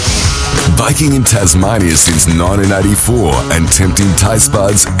Baking in Tasmania since 1984 and tempting taste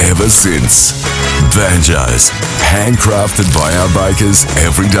buds ever since. Banjos, handcrafted by our bakers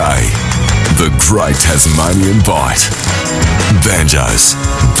every day. The Great Tasmanian Bite. Banjos,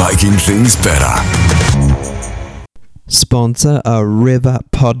 baking things better. Sponsor a River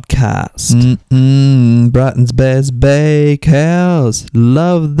podcast. Brighton's best bakehouse.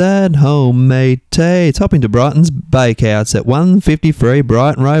 Love that homemade taste. Hop into Brighton's Bakehouse at 153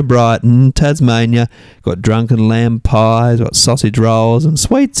 Brighton Road, Brighton, Tasmania. Got drunken lamb pies, got sausage rolls and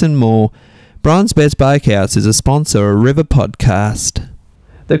sweets and more. Brighton's Best Bakehouse is a sponsor of River podcast.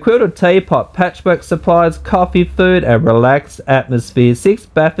 The Quilted Teapot, Patchwork Supplies, Coffee, Food and Relaxed Atmosphere, 6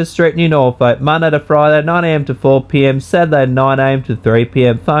 Bathurst Street, New Norfolk, Monday to Friday 9am to 4pm, Saturday 9am to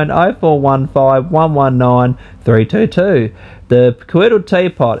 3pm, phone 0415 119 322. The Quilted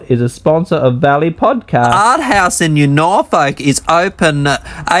Teapot is a sponsor of Valley Podcast. Art House in New Norfolk is open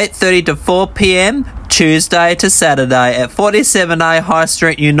 8:30 to 4pm, Tuesday to Saturday at 47A High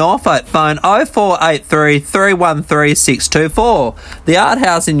Street, New Norfolk. Phone 0483 313 624. The Art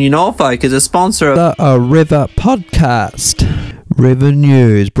House in New Norfolk is a sponsor of The River Podcast. River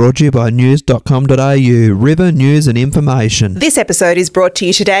News, brought to you by news.com.au. River News and Information. This episode is brought to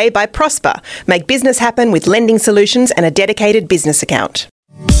you today by Prosper. Make business happen with lending solutions and a dedicated business account.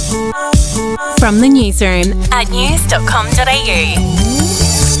 From the newsroom at news.com.au.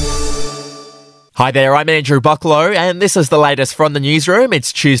 Hi there, I'm Andrew Bucklow, and this is the latest from the newsroom.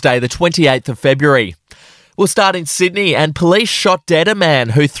 It's Tuesday, the 28th of February. We'll start in Sydney, and police shot dead a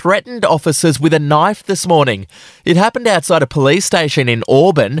man who threatened officers with a knife this morning. It happened outside a police station in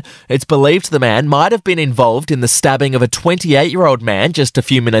Auburn. It's believed the man might have been involved in the stabbing of a 28-year-old man just a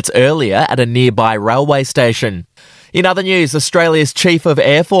few minutes earlier at a nearby railway station. In other news, Australia's Chief of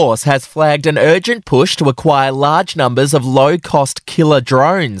Air Force has flagged an urgent push to acquire large numbers of low-cost killer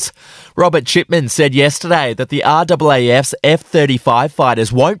drones. Robert Chipman said yesterday that the RAAF's F-35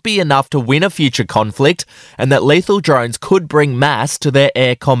 fighters won't be enough to win a future conflict and that lethal drones could bring mass to their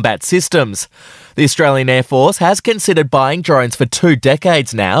air combat systems. The Australian Air Force has considered buying drones for 2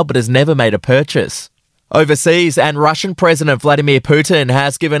 decades now, but has never made a purchase. Overseas, and Russian President Vladimir Putin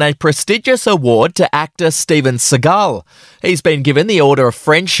has given a prestigious award to actor Steven Seagal. He's been given the Order of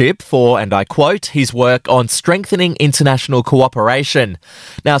Friendship for, and I quote, his work on strengthening international cooperation.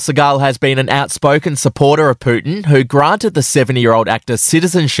 Now, Seagal has been an outspoken supporter of Putin, who granted the 70-year-old actor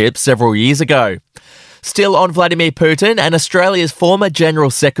citizenship several years ago. Still on Vladimir Putin, and Australia's former General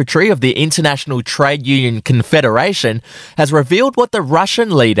Secretary of the International Trade Union Confederation has revealed what the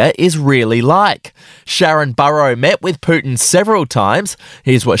Russian leader is really like. Sharon Burrow met with Putin several times.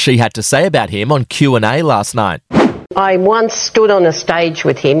 Here's what she had to say about him on Q&A last night. I once stood on a stage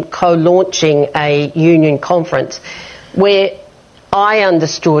with him co-launching a union conference where I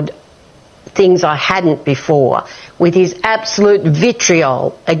understood things I hadn't before, with his absolute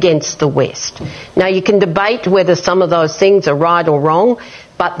vitriol against the West. Now, you can debate whether some of those things are right or wrong,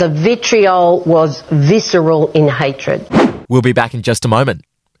 but the vitriol was visceral in hatred. We'll be back in just a moment.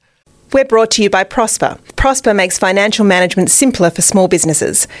 We're brought to you by Prosper. Prosper makes financial management simpler for small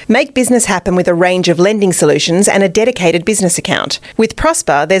businesses. Make business happen with a range of lending solutions and a dedicated business account. With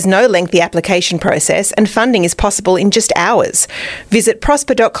Prosper, there's no lengthy application process and funding is possible in just hours. Visit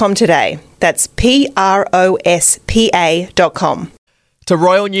prosper.com today. That's prospa.com. To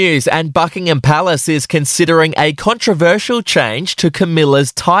Royal News, and Buckingham Palace is considering a controversial change to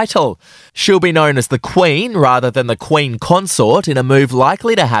Camilla's title. She'll be known as the Queen rather than the Queen Consort, in a move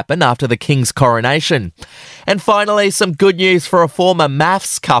likely to happen after the King's coronation. And finally, some good news for a former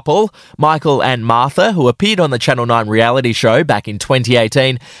MAFS couple. Michael and Martha, who appeared on the Channel 9 reality show back in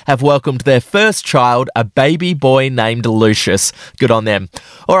 2018, have welcomed their first child, a baby boy named Lucius. Good on them.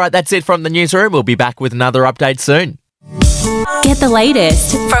 All right, that's it from the newsroom. We'll be back with another update soon. Get the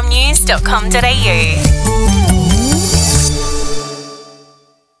latest from news.com.au.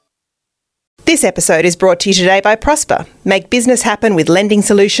 This episode is brought to you today by Prosper. Make business happen with lending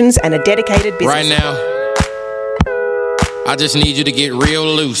solutions and a dedicated business. Right now, I just need you to get real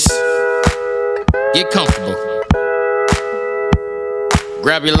loose. Get comfortable.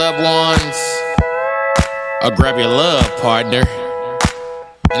 Grab your loved ones, or grab your love partner.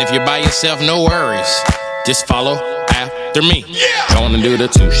 And if you're by yourself, no worries. Just follow after me. Gonna do the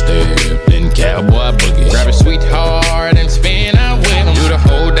two-step, then cowboy boogie. Grab a sweetheart and spin out with them. Do the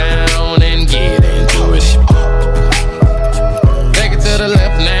hold down and get into it. Take it to the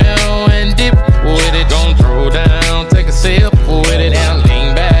left now and dip with it. Gonna throw down, take a sip with it. Now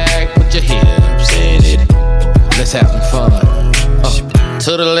lean back, put your hips in it. Let's have some fun.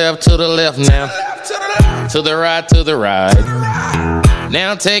 To the left now. To the right,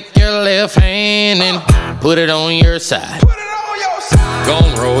 Now take your left hand and put it on your side.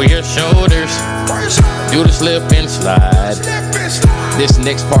 Gon' roll your shoulders, do the slip and slide. This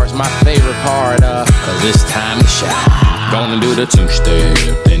next part's my favorite part, cause it's time to shine. Gonna do the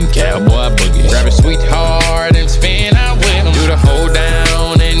two-step, then cowboy boogie. Grab a sweetheart and spin out with him. Do the hold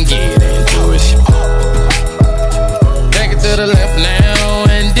down and get into it. Take it to the left now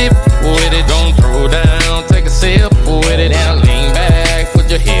and dip with it. Don't throw down, take a sip with it. Now lean back, put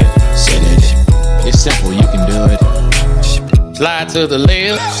your head in it. It's simple, you can do it. Slide to the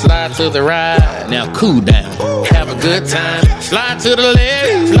left, slide to the right. Now cool down, have a good time. Slide to the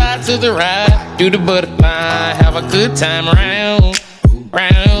left, slide to the right. Do the butterfly, have a good time. Round,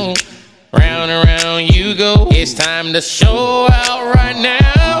 round, round and round you go. It's time to show out right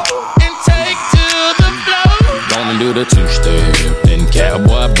now and take to the floor. Gonna do the two-step, then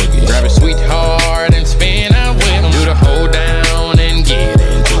cowboy boogie. Grab a sweetheart and spin out with him. Do the hold down and get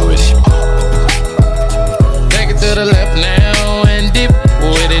into it. Take it to the left now and dip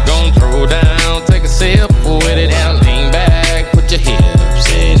with it. Don't throw down, take a sip with it. Now lean back, put your hips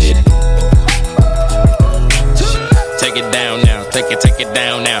in it. Take it down now, take it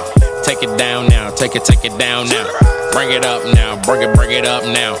down now. Take it down now, take it down now. Bring it up now, bring it up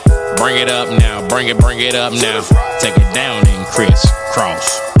now. Bring it up now, bring it up now. Take it down and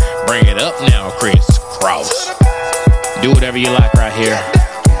crisscross. Bring it up now, crisscross. Do whatever you like right here.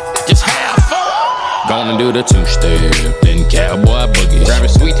 Just have fun. Gonna do the two-step, then cowboy boogie. Grab a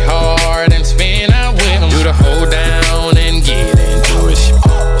sweetheart and spin out with him. Do the hold down and get into it.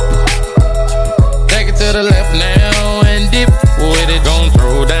 Take it to the left now and dip with it. Don't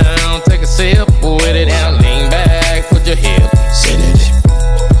throw down, take a sip with it. Now lean back, put your hips in it.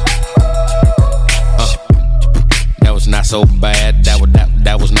 That was not so bad. That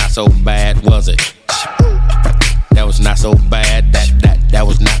was not so bad, was it? That was not so bad. That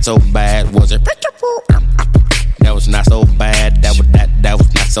was not so bad, was it? That was not so bad. That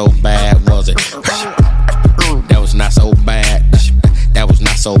was not so bad, was it? That was not so bad. That was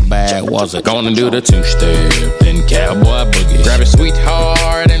not so bad, was it? Gonna do the two-step, then cowboy boogie. Grab a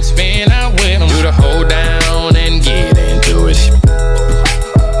sweetheart and spin out with him. Do the hold down and get into it.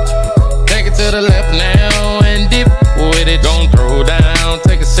 Take it to the left now and dip with it. Don't throw down,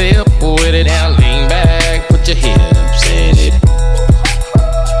 take a sip with it. Now lean back, put your hips in it.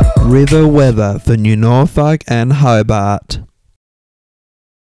 River weather for New Norfolk and Hobart.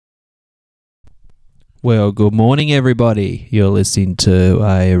 Well, good morning, everybody. You're listening to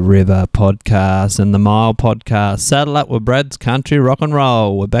a River podcast and the Mile podcast. Saddle up with Brad's Country Rock and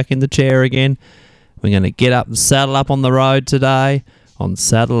Roll. We're back in the chair again. We're going to get up and saddle up on the road today on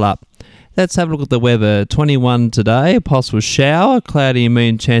Saddle Up. Let's have a look at the weather. 21 today, a possible shower. Cloudy and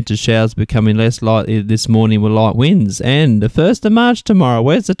mean chance of showers becoming less likely this morning with light winds. And the 1st of March tomorrow.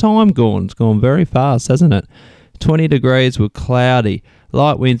 Where's the time gone? It's gone very fast, hasn't it? 20 degrees with cloudy.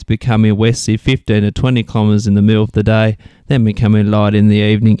 Light winds becoming westerly 15 to 20 kilometres in the middle of the day, then becoming light in the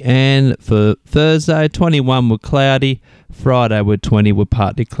evening. And for Thursday, 21 with cloudy. Friday with 20 with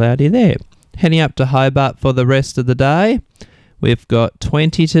partly cloudy there. Heading up to Hobart for the rest of the day. We've got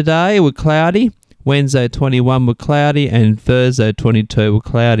 20 today with cloudy, Wednesday 21 with cloudy, and Thursday 22 with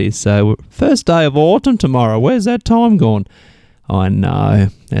cloudy. So first day of autumn tomorrow. Where's that time gone? I know,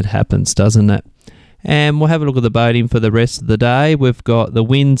 it happens, doesn't it? And we'll have a look at the boating for the rest of the day. We've got the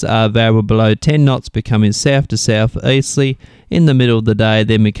winds are variable below 10 knots, becoming south to southeasterly in the middle of the day,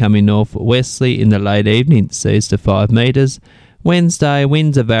 then becoming northwesterly in the late evening, seas to 5 metres. Wednesday,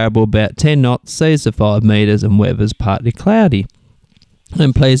 winds are variable about 10 knots, seas to 5 metres, and weather's partly cloudy.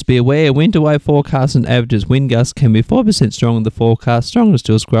 And please be aware, winter wave forecast and averages wind gusts can be 4% strong in the forecast, stronger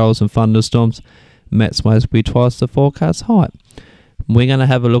still squalls and thunderstorms. Max waves will be twice the forecast height. We're going to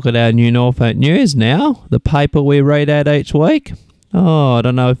have a look at our New Norfolk News now, the paper we read out each week. Oh, I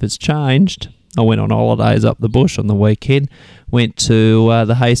don't know if it's changed. I went on holidays up the bush on the weekend, went to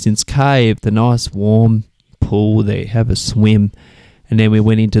the Hastings Cave, the nice warm pool there, have a swim, and then we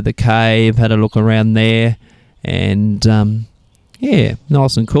went into the cave, had a look around there, and yeah,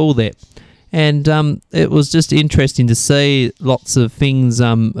 nice and cool there. And it was just interesting to see lots of things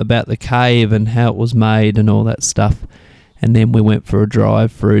about the cave and how it was made and all that stuff. And then we went for a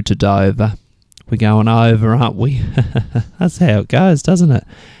drive through to Dover. We're going over, aren't we? That's how it goes, doesn't it?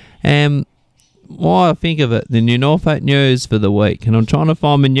 And why I think of it, the New Norfolk News for the week. And I'm trying to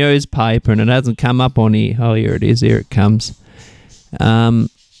find my newspaper and it hasn't come up on here. Oh, here it is. Here it comes.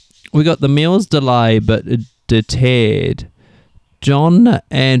 We got the Mills delay, but it deterred John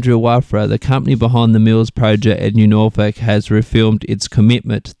Andrew Wafra, the company behind the Mills project at New Norfolk, has reaffirmed its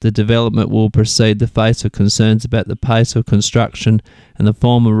commitment. The development will proceed the face of concerns about the pace of construction and the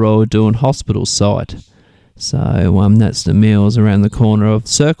former Royal Doon Hospital site. So that's the Mills around the corner of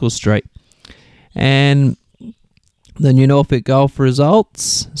Circle Street. And the New Norfolk Golf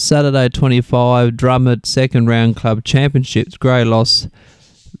results. Saturday 25, Drummond second round club championships. Grey lost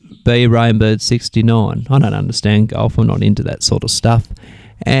B Rainbird 69. I don't understand golf. I'm not into that sort of stuff.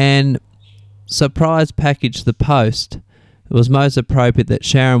 And surprise package the post. It was most appropriate that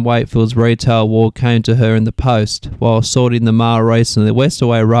Sharon Wakefield's retail award came to her in the post. While sorting the mail recently, the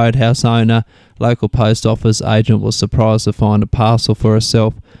Westaway Roadhouse owner, local post office agent, was surprised to find a parcel for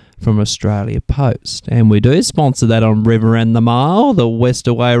herself from Australia Post. And we do sponsor that on River and the Mail, the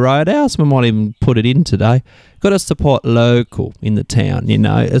Westaway Roadhouse. We might even put it in today. Got to support local in the town, you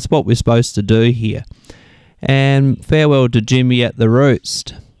know. It's what we're supposed to do here. And farewell to Jimmy at the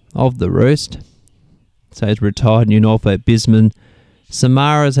Roost, of the Roost. So he's retired New Norfolk Bisman.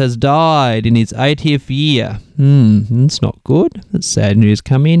 Samaras has died in his 80th year. That's not good. That's sad news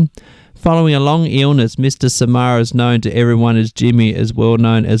come in. Following a long illness, Mr. Samaras, known to everyone as Jimmy, is well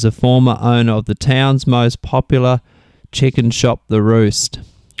known as a former owner of the town's most popular chicken shop, The Roost.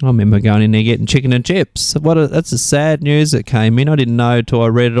 I remember going in there getting chicken and chips. That's a sad news that came in. I didn't know till I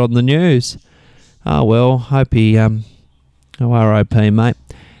read it on the news. Oh well, hope he RIP, mate.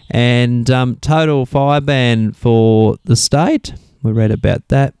 And total fire ban for the state. We read about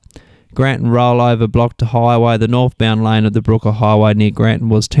that. Granton rollover blocked a highway. The northbound lane of the Brooker Highway near Granton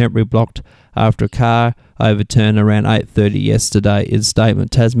was temporarily blocked after a car overturned around 8:30 yesterday. In a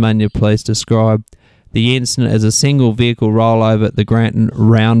statement, Tasmania Police described the incident as a single vehicle rollover at the Granton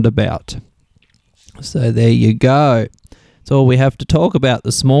roundabout. So there you go. That's all we have to talk about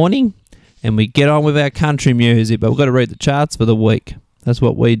this morning. And we get on with our country music, but we've got to read the charts for the week. That's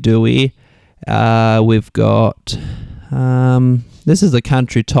what we do here. We've got... this is the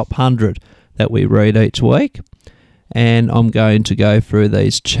country top 100 that we read each week. And I'm going to go through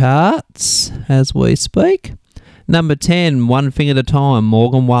these charts as we speak. Number 10, One Thing at a Time,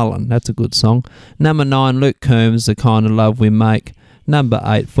 Morgan Wallen. That's a good song. Number 9, Luke Combs, The Kind of Love We Make. Number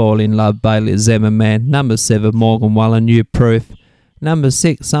 8, Fall in Love, Bailey Zimmerman. Number 7, Morgan Wallen, New Proof. Number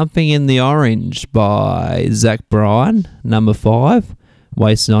 6, Something in the Orange by Zach Bryan. Number 5,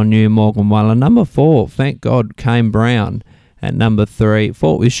 Wasted on You, Morgan Wallen. Number 4, Thank God, Kane Brown. At number 3,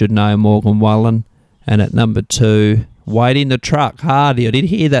 Thought We Should Know, Morgan Wallen. And at number 2, Wait in the Truck, Hardy. I did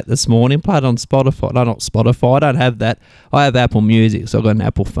hear that this morning. Played on Spotify. No, not Spotify. I don't have that. I have Apple Music, so I've got an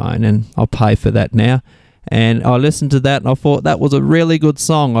Apple phone, and I'll pay for that now. And I listened to that, and I thought that was a really good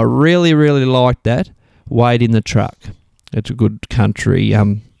song. I really, really liked that. Wait in the Truck. It's a good country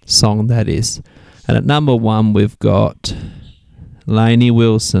song, that is. And at number 1, we've got Lainey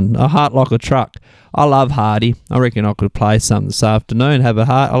Wilson, A Heart Like a Truck. I love Hardy. I reckon I could play some this afternoon. Have a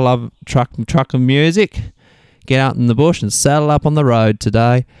heart. I love trucking music. Get out in the bush and saddle up on the road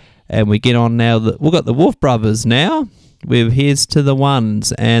today. And we get on now. We've got the Wolf Brothers now with Here's to the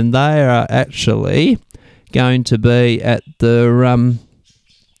Ones. And they are actually going to be at the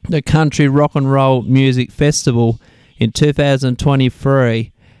Country Rock and Roll Music Festival in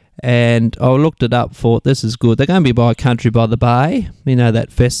 2023. And I looked it up, thought this is good. They're going to be by Country by the Bay. You know, that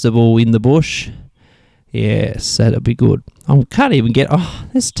festival in the bush. Yes, that'll be good. I can't even get... Oh,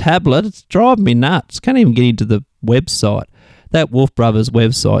 this tablet, it's driving me nuts. Can't even get into the website. That Wolf Brothers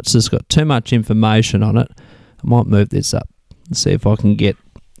website's just got too much information on it. I might move this up and see if I can get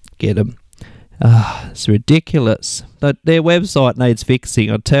them. It's ridiculous. But their website needs fixing,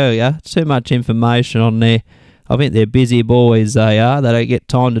 I tell you. Too much information on there. I think they're busy boys, they are. They don't get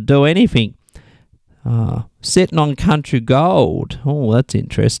time to do anything. Sitting on Country Gold. Oh, that's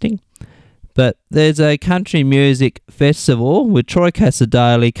interesting. But there's a country music festival with Troy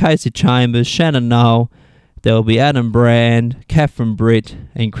Cassadaly, Casey Chambers, Shannon Noel. There'll be Adam Brand, Catherine Britt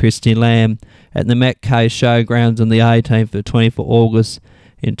and Christy Lamb at the Matt Kay Showgrounds on the 18th of 24th August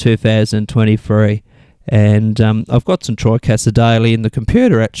in 2023. And I've got some Troy Cassadaly in the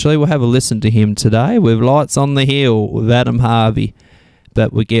computer, actually. We'll have a listen to him today with Lights on the Hill with Adam Harvey.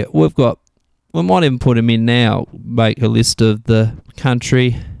 But we might even put him in now, make a list of the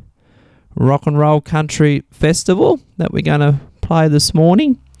country rock and roll country festival that we're going to play this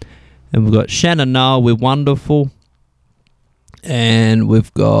morning. And we've got Shannon Noel with Wonderful. And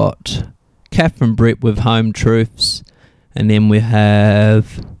we've got Catherine Britt with Home Truths. And then we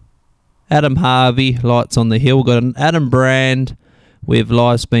have Adam Harvey, Lights on the Hill. We've got an Adam Brand with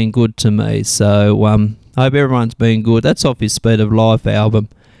Life's Been Good to Me. So I hope everyone's been good. That's off his Speed of Life album.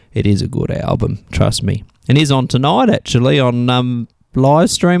 It is a good album, trust me. And he's on tonight, actually, on live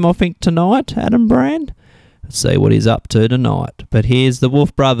stream, I think, tonight, Adam Brand. Let's see what he's up to tonight. But here's the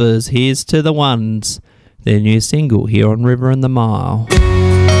Wolf Brothers, Here's to the Ones, their new single here on River and the Mile.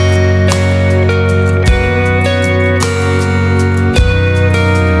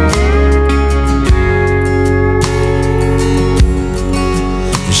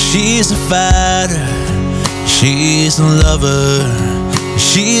 She's a fighter, she's a lover,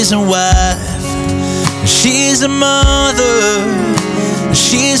 she's a wife, she's a mother,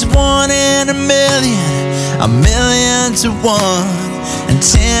 she's 1 in a million to 1, and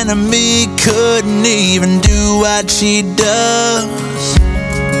 10 of me couldn't even do what she does.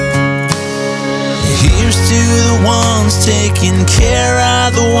 Here's to the ones taking care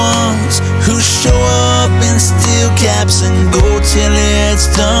of the ones who show up in steel caps and go till it's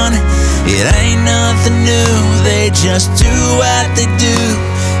done. It ain't nothing new, they just do what they do,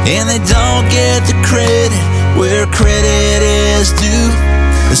 and they don't get the credit where credit is due.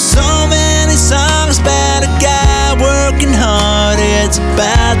 There's so many songs about a guy working hard, it's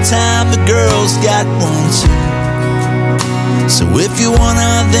about time the girls got one too. So if you're one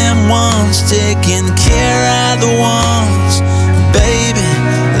of them ones taking care of the ones, baby,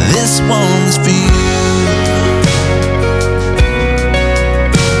 this one's for you.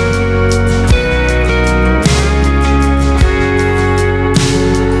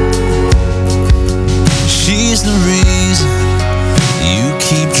 She's the reason you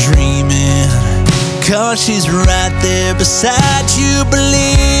keep dreaming, 'cause she's right there beside you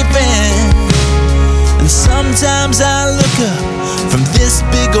believing. And sometimes I look up from this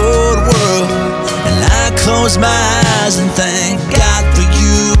big old world and I close my eyes and thank God for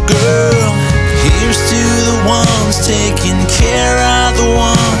you, girl. Here's to the ones taking care of the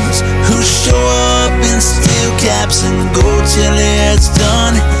ones who show up in steel caps and go till it's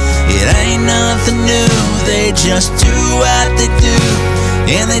done. It ain't nothing new, they just do what they do,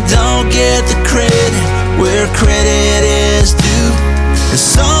 and they don't get the credit where credit is due. There's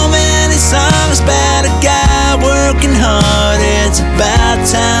so many songs about a guy working hard, it's about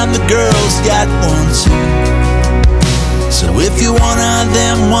time the girls got one too. So if you're one of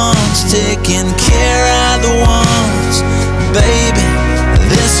them ones taking care of the ones, baby,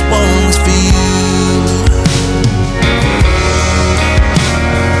 this one's for you.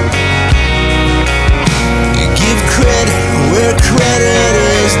 You give credit where credit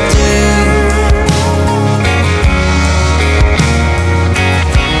is due.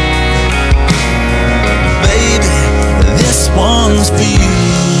 One's for you.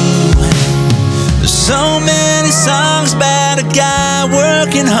 There's so many songs about a guy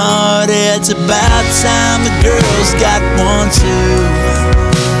working hard, it's about time the girls got one too.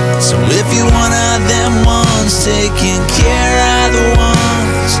 So if you're one of them ones taking care of the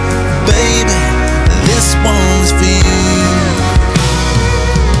ones, baby, this one's for you.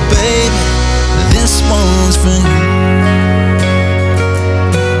 Baby, this one's for you.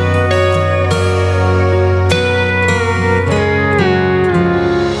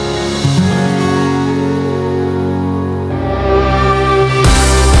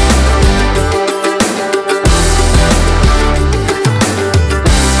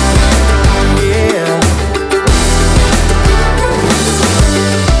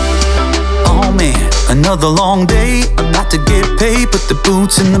 Another long day, about to get paid, put the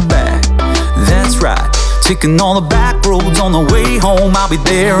boots in the bag. That's right, taking all the back roads on the way home, I'll be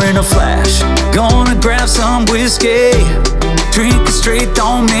there in a flash. Gonna grab some whiskey, drink it straight,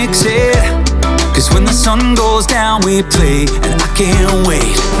 don't mix it, 'cause when the sun goes down we play, and I can't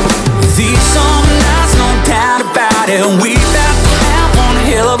wait. These summer nights, no doubt about it, we about to have one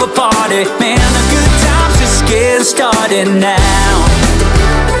hell of a party. Man, the good times just getting started now.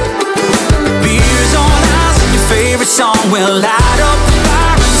 Beers on ice and your favorite song, we'll light up the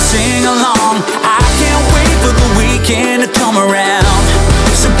fire and sing along. I can't wait for the weekend to come around,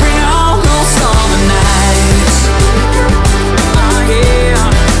 so bring on those summer nights. Oh yeah,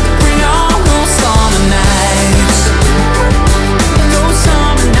 bring on those summer nights. Those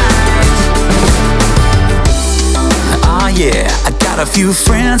summer nights. Oh yeah, I got a few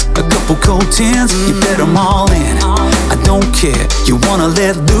friends, a couple cold tins, you bet them all in. I don't care, you wanna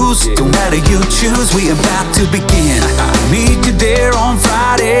let loose, don't matter, you choose, we about to begin. Meet you there on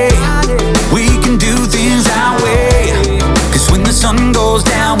Friday, we can do things our way, 'cause when the sun goes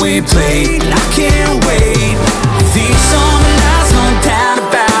down we play, and I can't wait. These summer nights, no doubt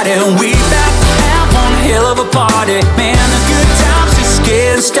about it, we about to have one hell of a party. Man, the good times just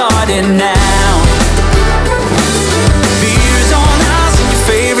getting started now. Beers on ice and your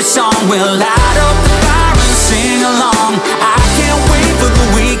favorite song, we'll light up the fire and sing along. I can't wait for the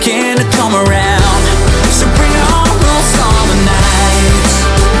weekend to come around, so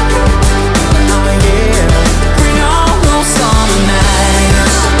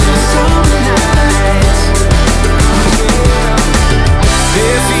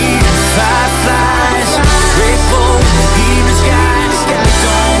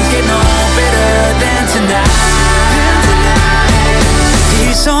tonight.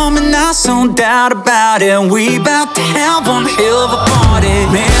 He's on me now, so doubt about it. We about to have one hell of a party.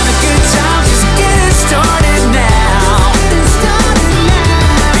 Man, a good time just getting started now.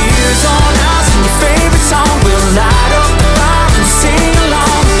 Beers on us and your favorite song. We'll light up the fire and sing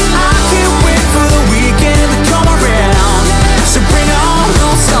along. I can't wait for the weekend to come around. So bring on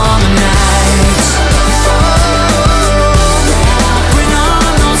those summer nights. Bring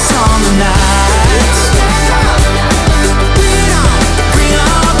on those summer nights. Bring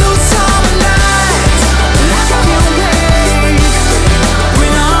on those summer nights. I can't wait.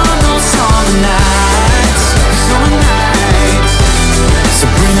 Bring on those summer nights. Summer nights. So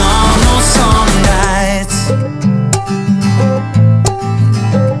bring on those summer nights.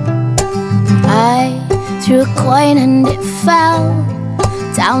 I threw a coin and it fell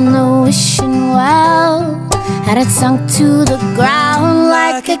down the wishing well, and it sunk to the ground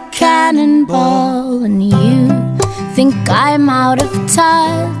like a cannonball. And you think I'm out of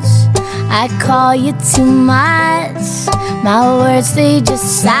touch, I call you too much. My words, they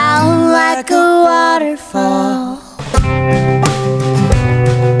just sound like a waterfall.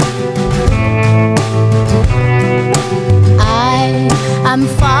 I'm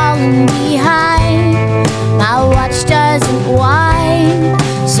falling behind, my watch doesn't wind,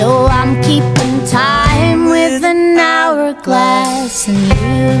 so I'm keeping time with an hourglass. And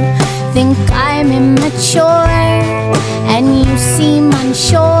you think I'm immature, and you seem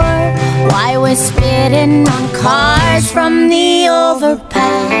unsure why we're spitting on cars from the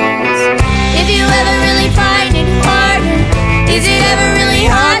overpass. If you ever really find it harder, is it ever really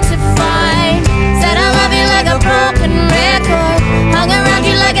hard to find? Said I love you like a broken record, hung around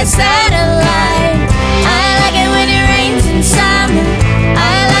you like a satellite. I like it when it rains in summer,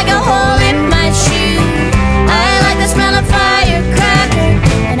 I like a hole in my shoe, I like the smell of firecracker,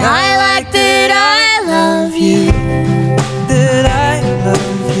 and I like that I love you. That I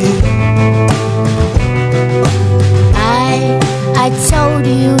love you. I told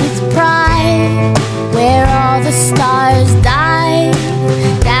you with pride, where all the stars died,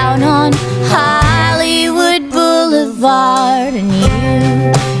 down on Hollywood Boulevard. And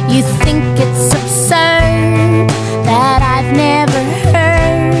you think it's absurd that I've never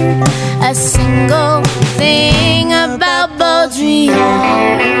heard a single thing about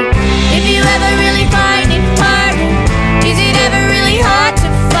Baudrillard. If you ever really find it harder, is it ever really hard to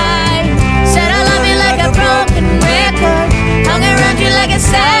find? Said I love you like a broken record, hung around you like a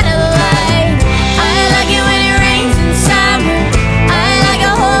satellite. I like it when it rains in summer, I like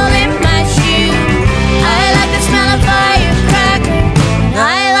a hole in my shoe, I like the smell of firecracker, and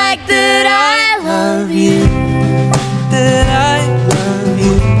I like that I love you. That I love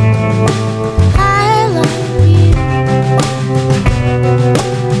you. I love you.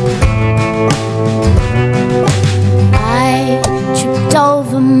 I tripped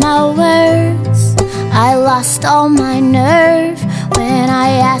over my words, I lost all my nerve when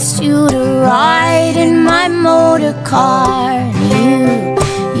I asked you to ride in my motor car.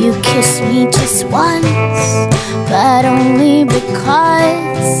 You kissed me just once, but only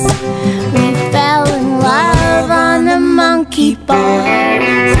because we fell in love on the monkey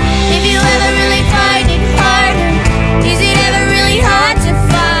bars. If you ever really find it harder, is it ever really hard to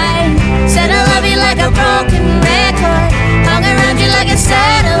find? Said I love you like a broken record, hung around you like a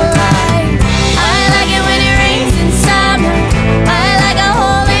satellite. I like it when it rains in summer, I like a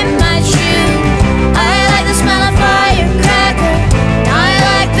hole in my shoe, I like the smell of firecracker, I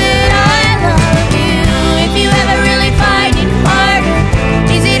like that I love you. If you ever really find it harder,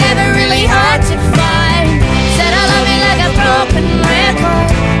 is it ever really hard to find? Said I love you like a broken record,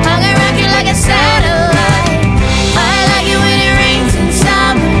 hung around you like a satellite. I like it when it rains in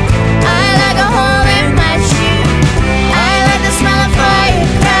summer, I like a hole in my shoe, I like the smell of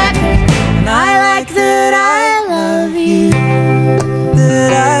firecracker, and I like that I love you.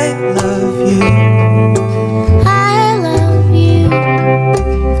 That I love you. I love you.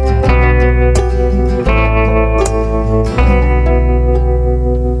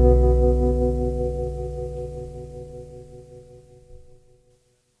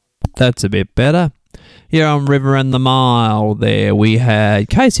 That's a bit better. Here on River and the Mile, there we had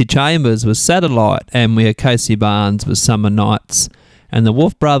Casey Chambers with Satellite, and we had Casey Barnes with Summer Nights. And the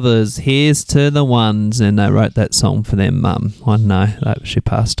Wolf Brothers, Here's to the Ones, and they wrote that song for their mum. I know, she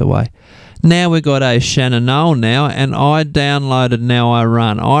passed away. Now we've got a Shannon Noel now, and I downloaded Now I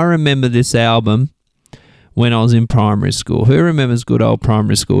Run. I remember this album when I was in primary school. Who remembers good old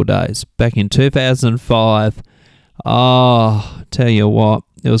primary school days? Back in 2005. Oh, tell you what,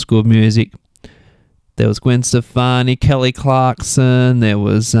 it was good music. There was Gwen Stefani, Kelly Clarkson, there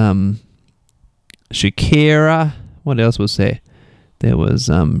was Shakira. What else was there? There was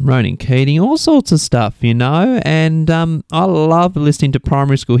Ronan Keating, all sorts of stuff, you know. And I love listening to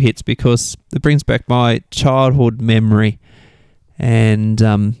primary school hits because it brings back my childhood memory. And,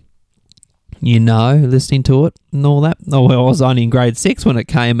 you know, listening to it and all that. Oh, well, I was only in grade 6 when it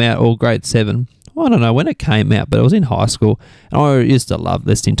came out, or grade 7. I don't know when it came out, but I was in high school. And I used to love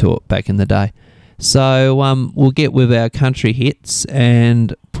listening to it back in the day. So we'll get with our country hits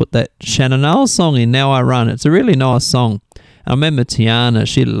and put that Shannon Noll song in, Now I Run. It's a really nice song. I remember Tiana,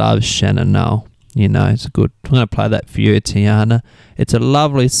 she loves Shannon Noll. You know, it's good. I'm going to play that for you, Tiana. It's a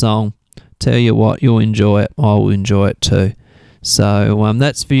lovely song. Tell you what, you'll enjoy it. I will enjoy it too. So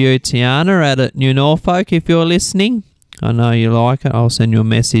that's for you, Tiana, out at New Norfolk, if you're listening. I know you like it. I'll send you a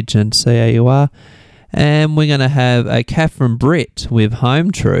message and see how you are. And we're going to have a Catherine Britt with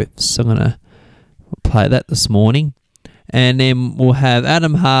Home Truths. I'm going to play that this morning. And then we'll have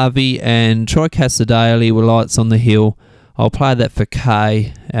Adam Harvey and Troy Cassadaly with Lights on the Hill. I'll play that for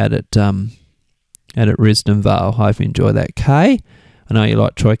Kay out at Risdon Vale. Hope you enjoy that, Kay. I know you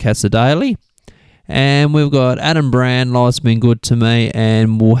like Troy Cassadaly. And we've got Adam Brand, Life's Been Good to Me.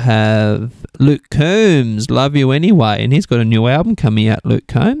 And we'll have Luke Combs, Love You Anyway. And he's got a new album coming out, Luke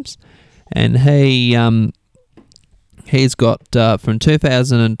Combs. And he's got, from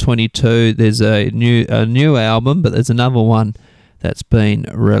 2022, there's a new album, but there's another one that's been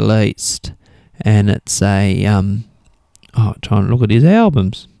released. And it's trying to look at his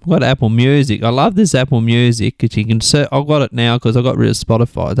albums. I've got Apple Music. I love this Apple Music because you can search. I've got it now because I got rid of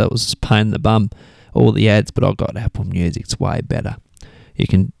Spotify. That was a pain in the bum, all the ads, but I've got Apple Music. It's way better. You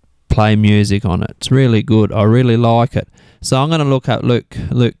can play music on it. It's really good. I really like it. So I'm going to look up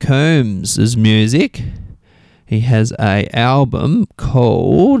Luke Combs' music. He has a album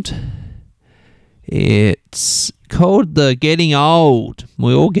called... It's called The Getting Old.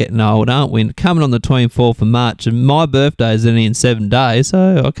 We're all getting old, aren't we? Coming on the 24th of March, and my birthday is only in 7 days,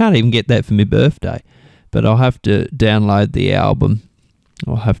 so I can't even get that for my birthday. But I'll have to download the album.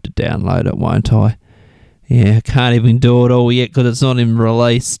 I'll have to download it, won't I? Yeah, I can't even do it all yet because it's not even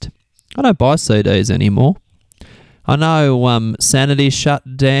released. I don't buy CDs anymore. I know Sanity's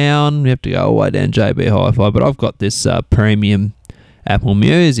shut down. We have to go all the way down JB Hi-Fi, but I've got this premium Apple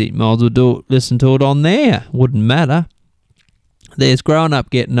Music. Might as well listen to it on there. Wouldn't matter. There's Growing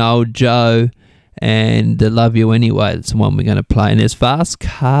Up Getting Old, Joe, and Love You Anyway. That's the one we're going to play. And there's Fast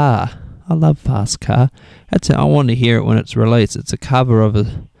Car. I love Fast Car. I want to hear it when it's released. It's a cover of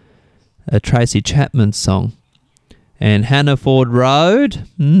a Tracy Chapman song. And Hannah Ford Road.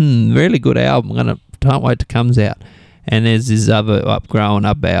 Really good album. Can't wait till it comes out. And there's this other Growing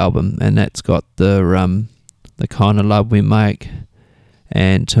Up album, and that's got the Kind of Love We Make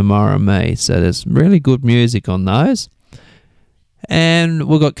and Tomorrow Me. So there's really good music on those. And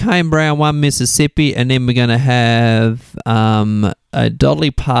we've got Kane Brown, One Mississippi, and then we're going to have a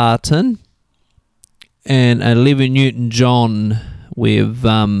Dolly Parton and Olivia Newton-John with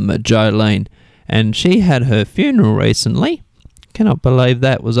Jolene. And she had her funeral recently. Cannot believe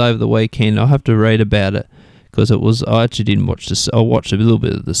that was over the weekend. I'll have to read about it because I actually didn't watch this. I watched a little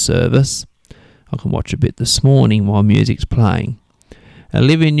bit of the service. I can watch a bit this morning while music's playing.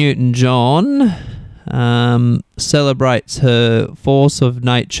 Olivia Newton-John celebrates her Force of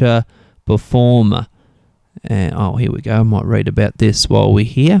Nature performer. And here we go. I might read about this while we're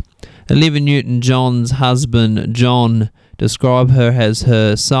here. Olivia Newton-John's husband, John, described her as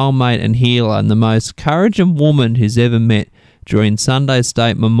her soulmate and healer and the most courageous woman he's ever met during Sunday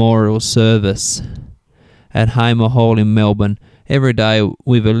State Memorial Service at Hamer Hall in Melbourne. Every day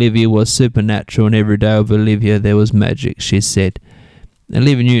with Olivia was supernatural, and every day with Olivia there was magic, she said.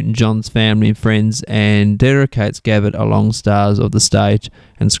 Olivia Newton-John's family and friends and dedicates gathered along stars of the stage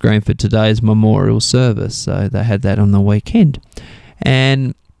and screen for today's memorial service. So they had that on the weekend.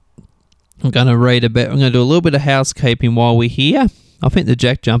 And I'm going to do a little bit of housekeeping while we're here. I think the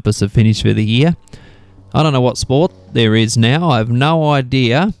Jack Jumpers have finished for the year. I don't know what sport there is now. I have no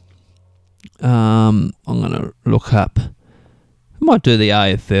idea. I'm going to look up. I might do the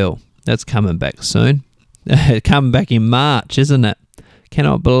AFL. That's coming back soon. Coming back in March, isn't it?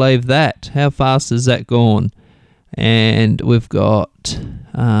 Cannot believe that. How fast has that gone? And we've got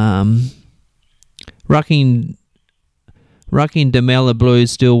Rucking Demella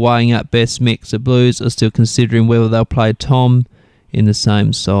Blues still weighing up best mix. The Blues are still considering whether they'll play Tom in the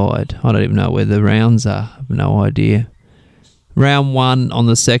same side. I don't even know where the rounds are. I have no idea. Round 1 on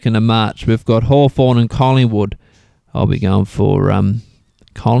the 2nd of March. We've got Hawthorn and Collingwood. I'll be going for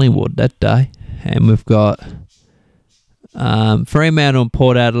Collingwood that day. And we've got Fremantle and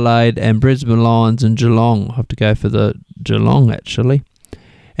Port Adelaide and Brisbane Lions and Geelong. I'll have to go for the Geelong, actually.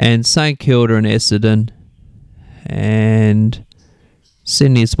 and St Kilda and Essendon, and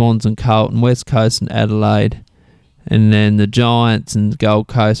Sydney Swans and Carlton, West Coast and Adelaide, and then the Giants and Gold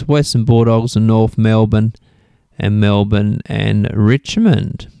Coast, Western Bulldogs and North Melbourne, and Melbourne and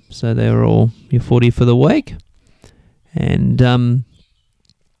Richmond. So they're all your footy for the week. And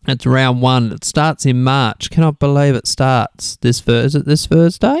it's round 1. It starts in March. Cannot believe it starts this Thursday. Is it this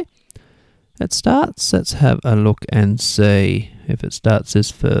Thursday? It starts. Let's have a look and see if it starts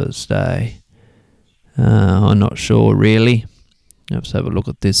this Thursday. I'm not sure really. Let's have a look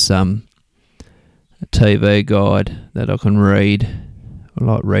at this TV guide that I can read. I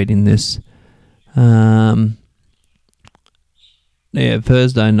like reading this. Yeah,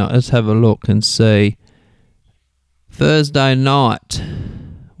 Thursday night. Let's have a look and see. Thursday night.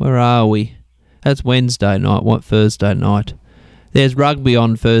 Where are we? That's Wednesday night. What Thursday night? There's rugby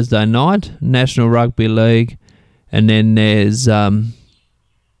on Thursday night. National Rugby League. And then there's... No,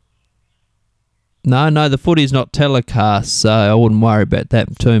 the footy's not telecast, so I wouldn't worry about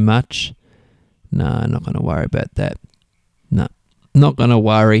that too much. No, I'm not going to worry about that. No, not going to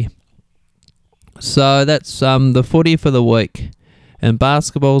worry. So that's the footy for the week. And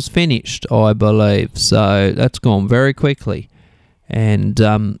basketball's finished, I believe. So that's gone very quickly. And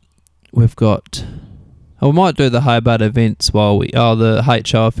we've got... we might do the Hobart events while we... the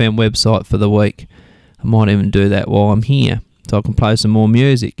HOFM website for the week. I might even do that while I'm here. So I can play some more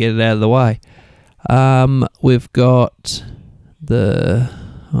music, get it out of the way. We've got the...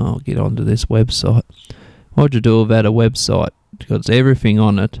 I'll get onto this website. What do you do about a website? Because everything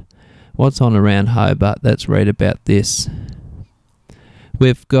on it. What's on around Hobart? Let's read about this.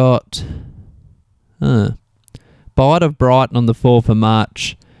 We've got... Bite of Brighton on the 4th of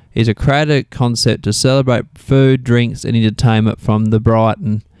March is a creative concept to celebrate food, drinks and entertainment from the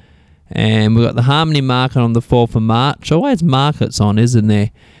Brighton. And we've got the Harmony Market on the 4th of March. Always markets on, isn't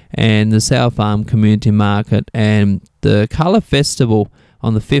there? And the South Arm Community Market. And the Colour Festival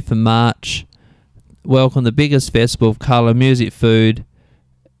on the 5th of March. Welcome the biggest festival of colour, music, food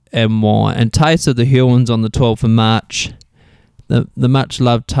and wine. And Taste of the Hillans on the 12th of March. The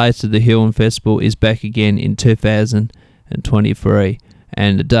much-loved Taste of the Hillan Festival is back again in 2023,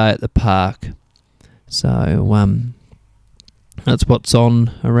 and a day at the park. So, that's what's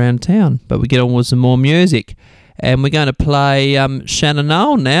on around town. But we get on with some more music, and we're going to play Shannon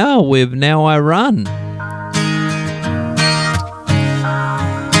Noll now with Now I Run.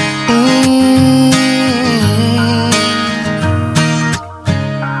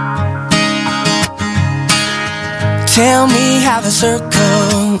 Tell me how the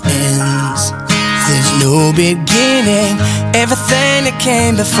circle ends. There's no beginning. Everything that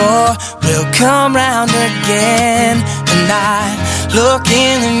came before will come round again. And I look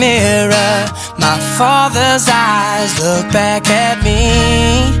in the mirror, my father's eyes look back at me.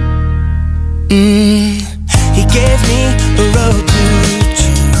 He gave me a road to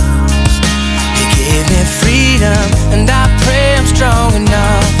choose. He gave me freedom, and I pray I'm strong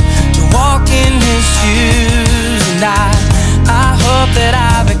enough to walk in his shoes. I hope that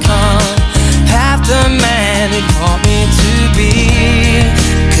I become half the man he'd want me to be.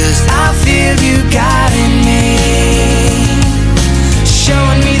 'Cause I feel you guiding me,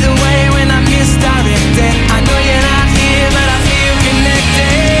 showing me the way when I'm misdirected. I know you're not here, but I feel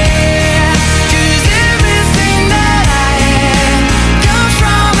connected. 'Cause everything that I am comes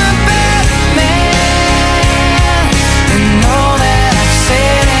from a better man. And all that I've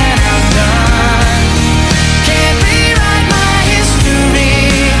said and I've done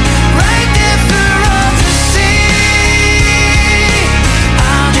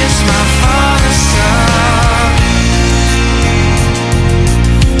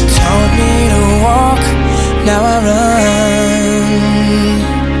now I run.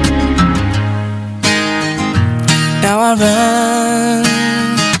 Now I run.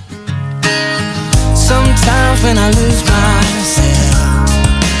 Sometimes when I lose myself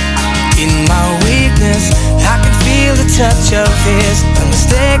in my weakness, I can feel the touch of his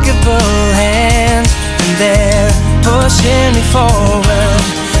unmistakable hands, and they're pushing me forward,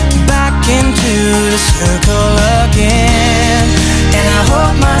 back into the circle again. And I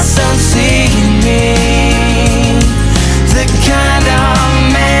hope my son's seeing me, the kind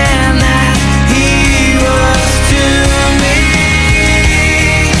of man that he was to me.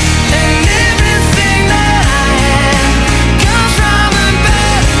 And everything that I am comes from a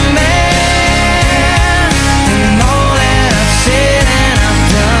better man. And all that I've said and I've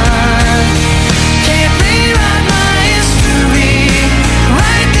done can't rewrite my history,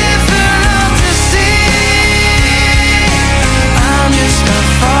 right there for all to see.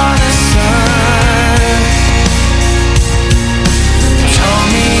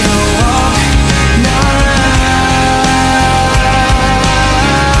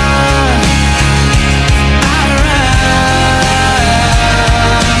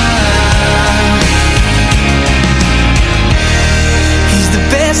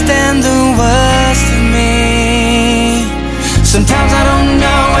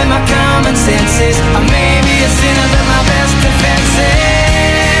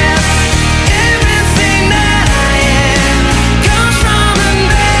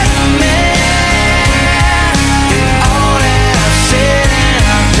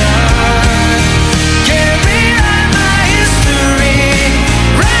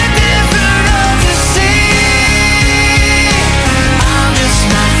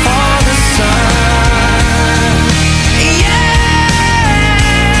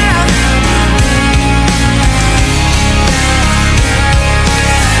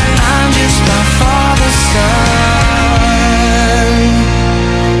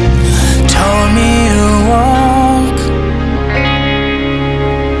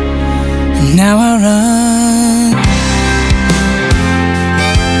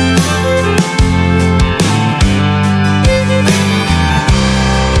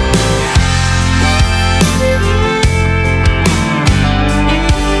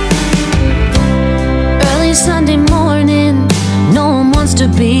 wants to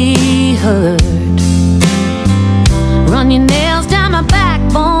be heard. Run your nails down my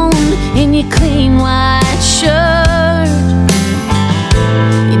backbone in your clean white shirt.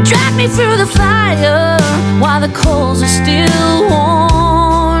 You drag me through the fire while the coals are still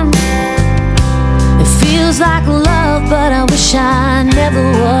warm. It feels like love, but I wish I never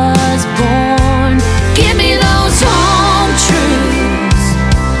was born. Give me those home truths,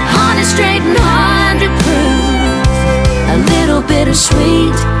 honest, straight and 100 proof. A little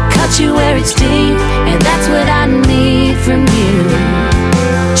bittersweet, cut you where it's deep, and that's what I need from you.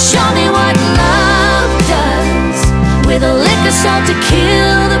 Show me what love does, with a lick of salt to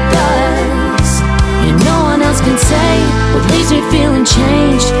kill the buzz. And no one else can say what leaves me feeling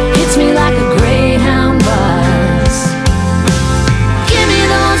changed, hits me like a Greyhound buzz. Give me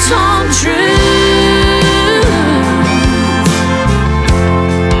those home truths,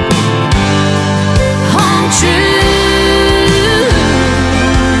 home truths.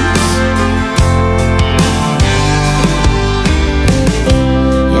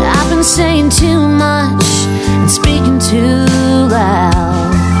 Saying too much and speaking too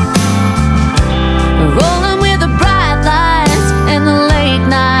loud, rolling with the bright lights and the late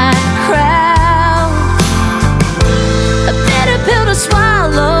night crowd. A bitter pill to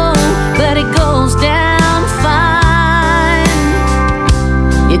swallow, but it goes down fine.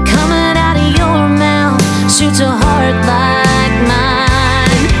 You're coming out of your mouth, shoots a heart like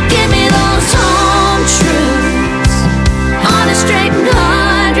mine. Give me those home truths, honest, straight and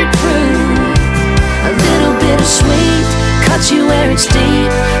 100 proof. A little bittersweet, cut you where it's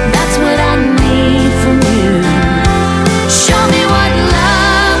deep, that's what I need from you. Show me what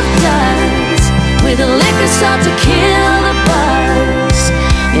love does, with a lick of salt to kill the buzz.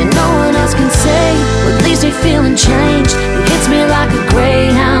 And no one else can say what leaves me feeling changed, it hits me like a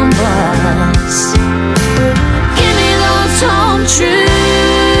Greyhound buzz. Give me those home truths,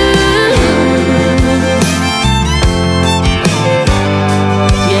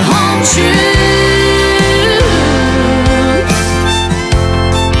 yeah, home truths.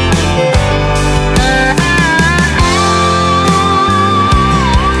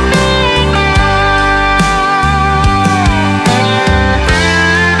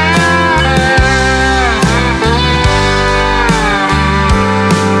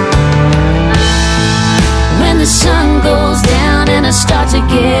 The sun goes down and I start to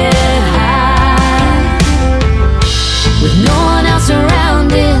get high. With no one else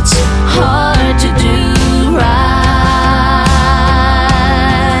around, it's hard to do right.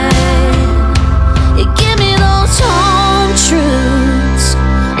 You give me those home truths,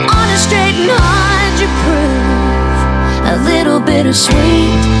 honest, straight and 100 proof. A little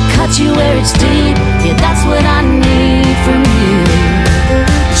bittersweet, cut you where it's deep, yeah, that's what I need from you.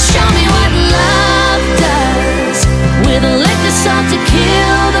 Show me what love does, with a lick of salt to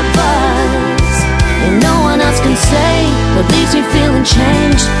kill the buzz. And no one else can say what leaves me feeling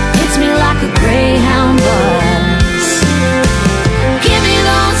changed, hits me like a Greyhound buzz. Give me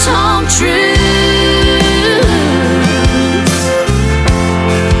those home truths,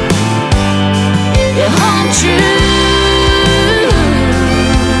 yeah, home truths.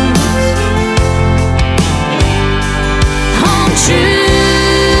 Home truths.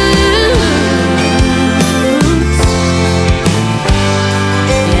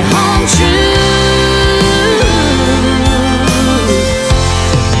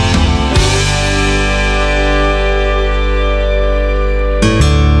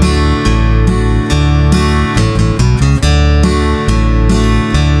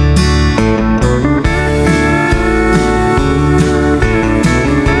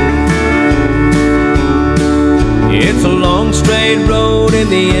 It's a long straight road and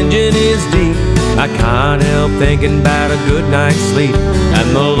the engine is deep. I can't help thinking about a good night's sleep,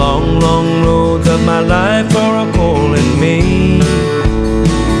 and the long, long roads of my life are a calling me.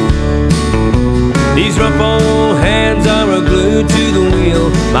 These rough old hands are a glue to the wheel,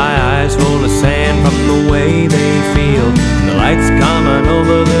 my eyes full of sand from the way they feel, and the lights coming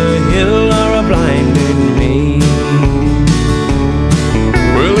over the hill are a blinding me.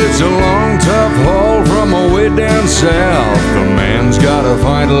 Well, it's a long, tough haul from away down south. A man's gotta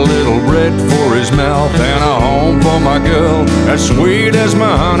find a little bread for his mouth, and a home for my girl, as sweet as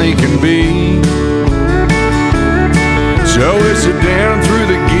my honey can be. So it's a down through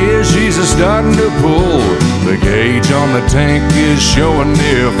the gears, she's a starting to pull. The gauge on the tank is showing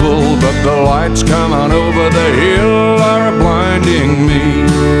near full, but the lights coming over the hill are blinding me.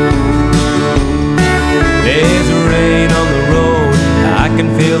 There's rain on the road, I can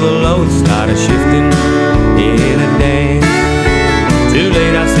feel the load start shifting in a dance. Too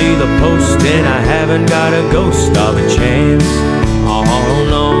late I see the post and I haven't got a ghost of a chance. Oh,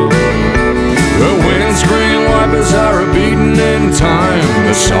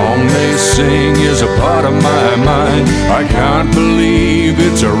 sing is a part of my mind. I can't believe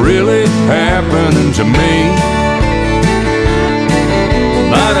it's really happening to me.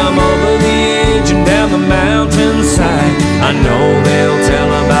 But I'm over the edge and down the mountainside. I know they'll tell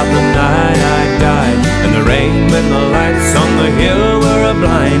about the night I died, and the rain when the lights on the hill were a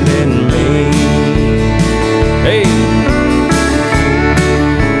blinding me. Hey.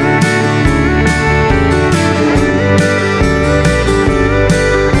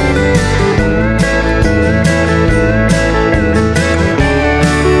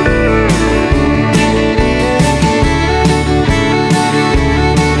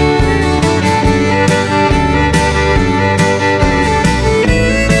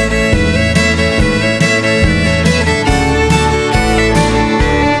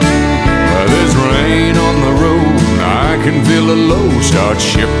 Can feel the load start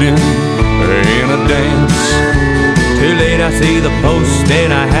shifting in a dance. Too late, I see the post,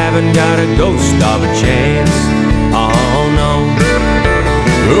 and I haven't got a ghost of a chance. Oh no.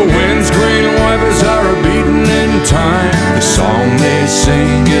 The windscreen wipers are beating in time. The song they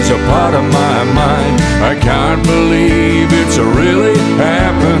sing is a part of my mind. I can't believe it's really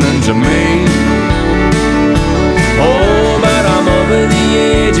happening to me. Oh, but I'm over the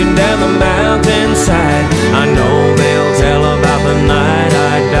edge and down the mountainside. I know they'll tell about the night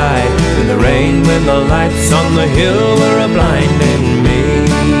I died, in the rain when the lights on the hill were a blinding me.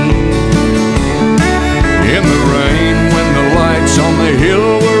 In the rain when the lights on the hill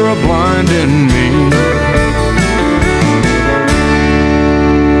were a blinding me.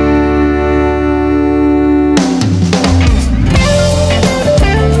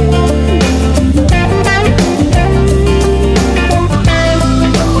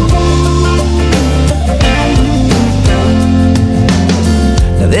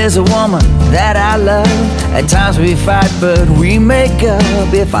 There's a woman that I love. At times we fight, but we make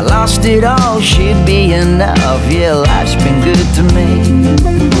up. If I lost it all, she'd be enough. Yeah, life's been good to me.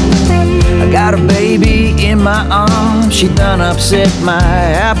 I got a baby in my arms. She done upset my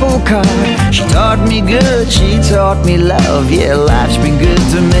apple cart. She taught me good, she taught me love. Yeah, life's been good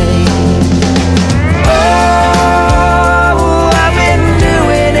to me. Oh, I've been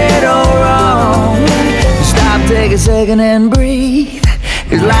doing it all wrong. Stop, take a second and breathe.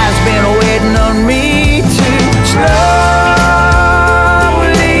 'Cause life's been waiting on me to slowly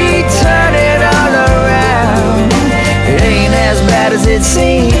turn it all around. It ain't as bad as it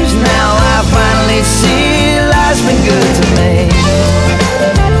seems. Now I finally see life's been good to me.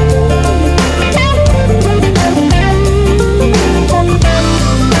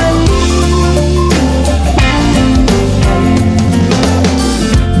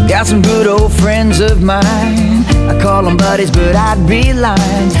 Got some good old friends of mine. I call them buddies, but I'd be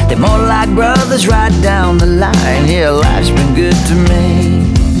lying. They're more like brothers right down the line. Yeah, life's been good to me.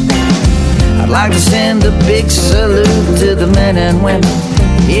 I'd like to send a big salute to the men and women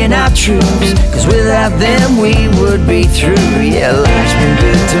in our troops, 'cause without them we would be through. Yeah, life's been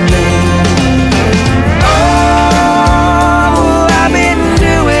good to me. Oh, I've been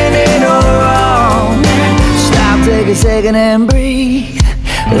doing it all wrong. Stop, take a second and breathe.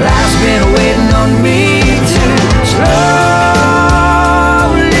 Life's been waiting on me to slowly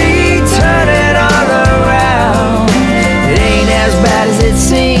turn it all around. It ain't as bad as it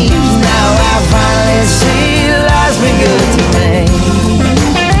seems. Now I finally see life's been good to me.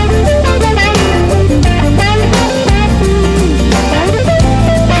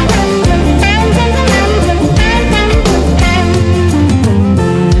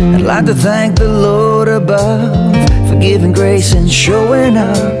 I'd like to thank the Lord above for giving grace and showing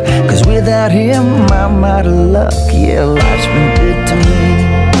up, 'cause without him I'm out of luck. Yeah, life's been good to me.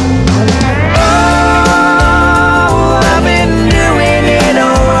 Oh, I've been doing it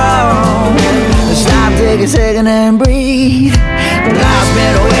all wrong. Stop, take a second and breathe. Life's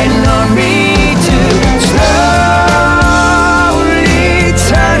been waiting on me to slowly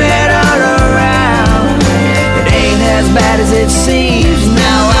turn it all around. It ain't as bad as it seems.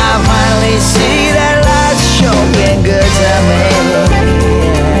 Now I finally see that life's sure been good to me.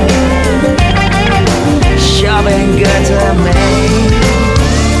 Sure been good to me.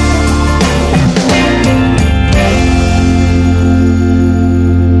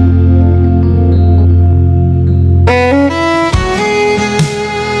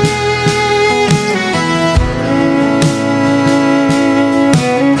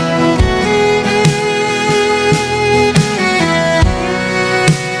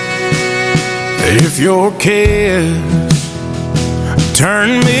 If your kiss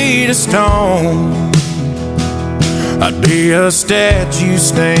turned me to stone, I'd be a statue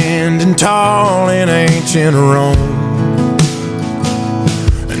standing tall in ancient Rome.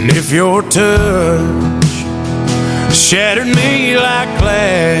 And And if your touch shattered me like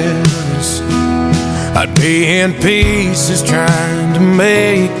glass, I'd be in pieces trying to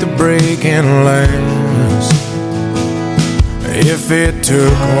make the breaking last. If it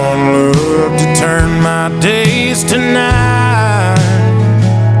took one look to turn my days to night,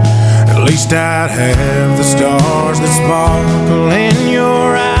 at least I'd have the stars that sparkle in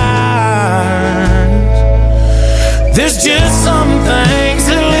your eyes. There's just some things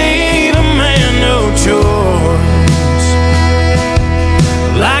that leave a man no choice,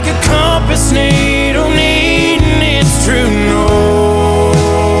 like a compass needle needing its true north.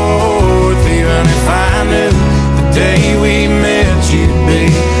 Even if I knew the day we met you'd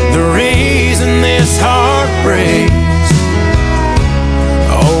be the reason this heart breaks,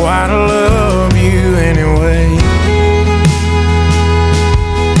 oh, I'd love you anyway.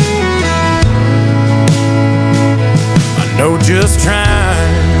 I know just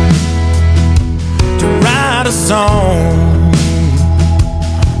trying to write a song,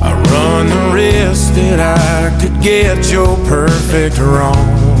 I run the risk that I could get your perfect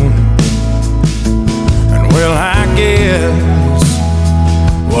wrong. And well, I guess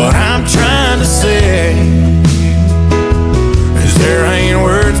what I'm trying to say is there ain't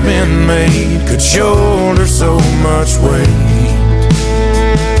words been made could shoulder so much weight.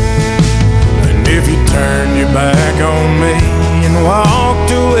 And if you turned your back on me and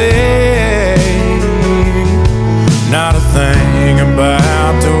walked away, not a thing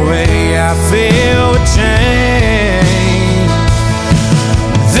about the way I feel would change.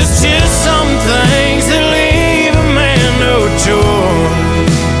 There's just some things that leave a man no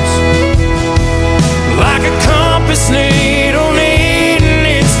choice, like a compass needle needing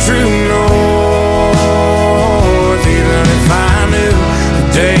its true north. Even if I knew the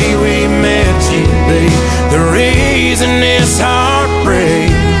day we met you'd be the reason this heart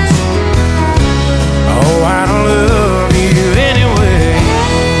breaks, oh, I don't love you anyway.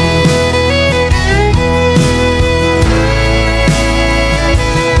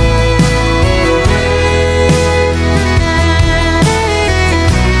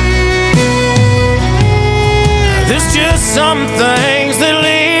 There's just some things that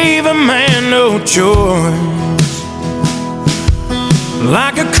leave a man no choice,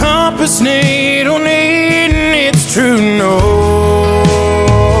 like a compass needle needing its true north.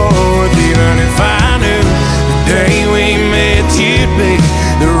 Even if I knew the day we met you'd be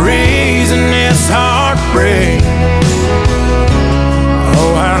the reason this heart breaks,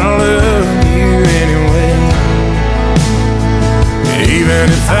 oh, I love you anyway. Even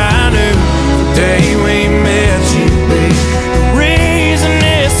if I knew the day we met you'd be the reason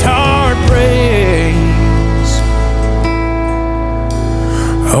this heart breaks,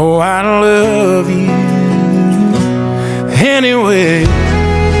 oh, I love you anyway.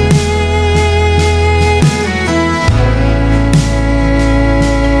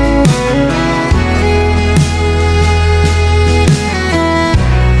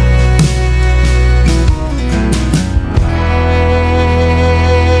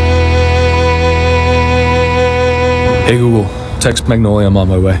 Hey Google, text Magnolia, I'm on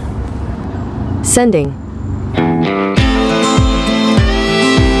my way. Sending.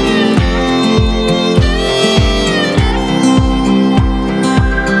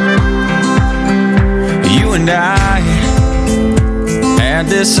 You and I had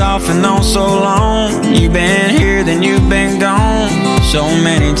this off and on so long. You've been here, then you've been gone so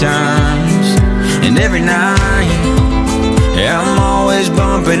many times. And every night, yeah, I'm always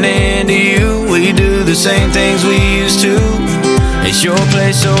bumping into you. We do the same things we used to. It's your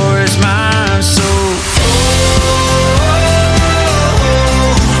place or it's mine, so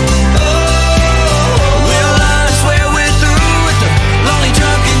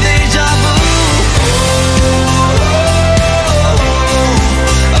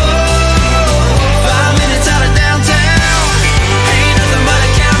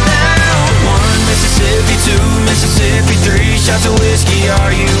Mississippi, 3 shots of whiskey.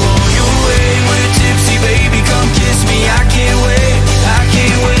 Are you on your way? We're tipsy, baby, come kiss me. I can't wait, I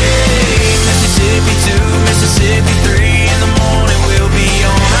can't wait. Mississippi 2, Mississippi 3. In the morning we'll be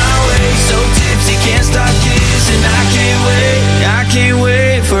on our way. So tipsy, can't stop kissing. I can't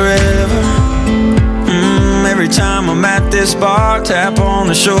wait forever. Every time I'm at this bar, tap on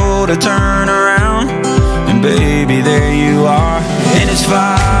the shoulder, turn around, and baby, there you are, and it's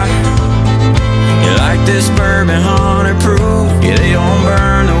fire. You like this bourbon 100 proof? Yeah, they don't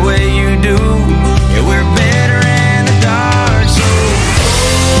burn the way you do. Yeah, we're better in the dark, so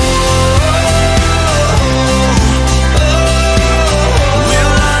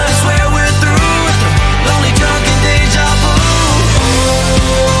we'll I swear we're through with the lonely drunken deja vu.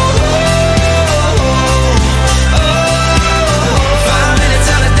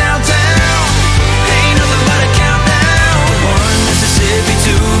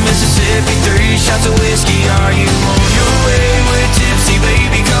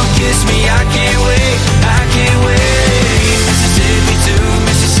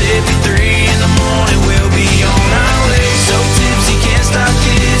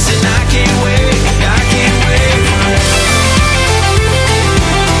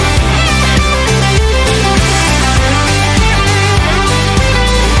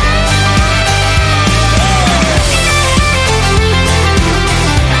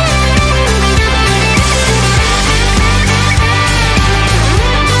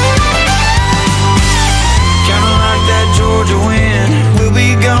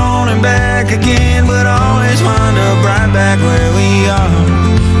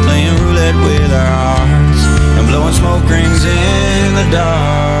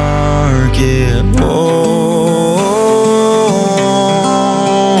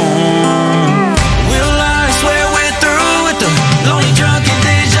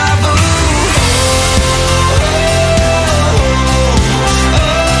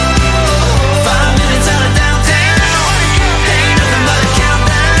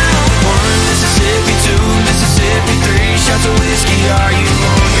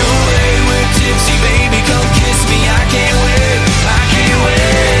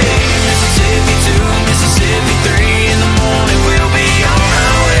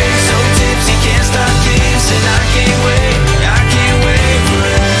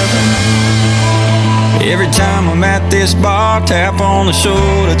 Every time I'm at this bar, tap on the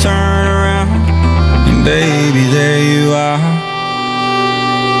shoulder, turn around, and baby, there you are.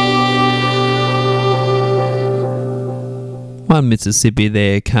 One Mississippi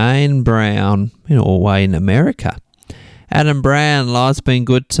there, Kane Brown, all the way in America. Adam Brown, life's been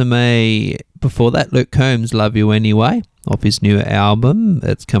good to me. Before that, Luke Combs, Love You Anyway, off his new album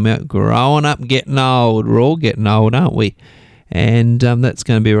that's come out, Growing Up, Getting Old. We're all getting old, aren't we? And that's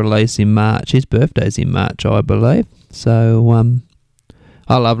going to be released in March. His birthday's in March, I believe. So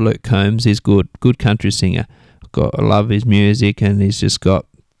I love Luke Combs. He's good country singer. I love his music, and he's just got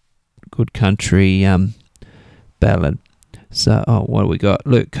good country ballad. So, what do we got?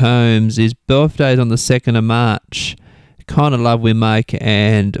 Luke Combs, his birthday's on the 2nd of March. Kind of Love We Make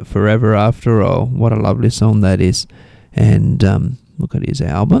and Forever After All. What a lovely song that is. And look at his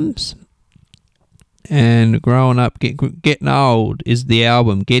albums. And Growing Up, Getting Old is the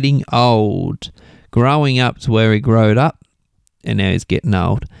album. Getting Old. Growing Up's where he growed up, and now he's getting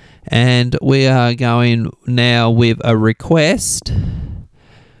old. And we are going now with a request.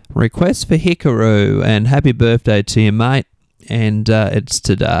 Request for Hikaru, and happy birthday to you, mate. And it's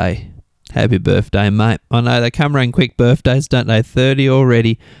today. Happy birthday, mate. I know they come around quick, birthdays, don't they? 30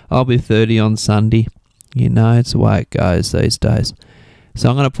 already. I'll be 30 on Sunday. It's the way it goes these days. So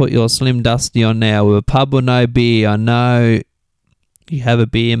I'm going to put your Slim Dusty on now with a pub with no beer. I know you have a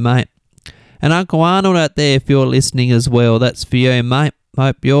beer, mate. And Uncle Arnold out there, if you're listening as well, that's for you, mate.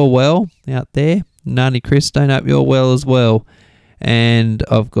 Hope you're well out there. And Auntie Christine, hope you're well as well. And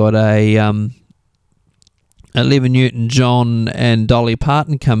I've got a Olivia Newton-John and Dolly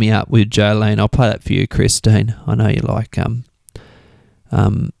Parton coming up with Jolene. I'll play that for you, Christine. I know you like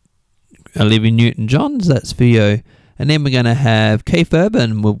Olivia Newton-John's. That's for you. And then we're going to have Keith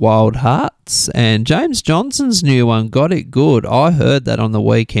Urban with Wild Hearts, and James Johnson's new one, Got It Good. I heard that on the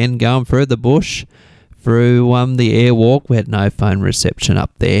weekend going through the bush, through the airwalk. We had no phone reception up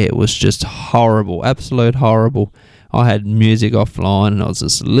there. It was just horrible, absolute horrible. I had music offline and I was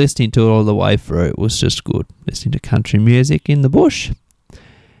just listening to it all the way through. It was just good, listening to country music in the bush.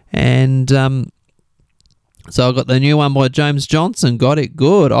 And so I got the new one by James Johnson, Got It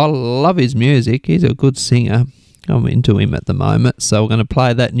Good. I love his music. He's a good singer. I'm into him at the moment. So we're going to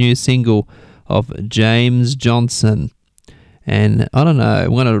play that new single of James Johnson. And I don't know,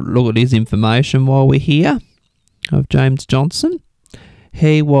 we're going to look at his information while we're here of James Johnson.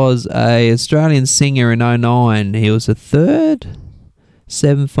 He was an Australian singer in 2009. He was the third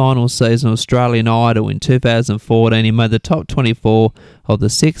semi-final season of Australian Idol in 2014. He made the top 24 of the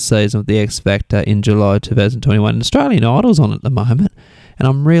 6th season of The X Factor in July 2021. Australian Idol's on at the moment, and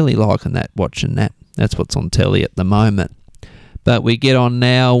I'm really liking that, watching that. That's what's on telly at the moment. But we get on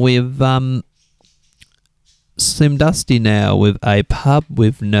now with Slim Dusty now with A Pub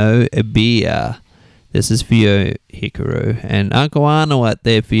with No Beer. This is for you, Hikaru. And Uncle Arnold out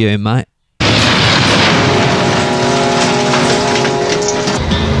there for you, mate.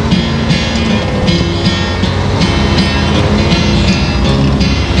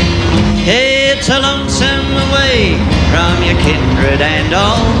 It's a lonesome way from your kindred and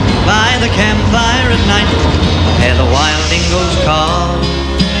all, by the campfire at night, hear the wild eagles call.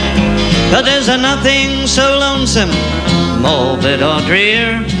 But there's nothing so lonesome, morbid or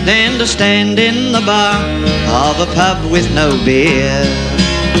drear, than to stand in the bar of a pub with no beer.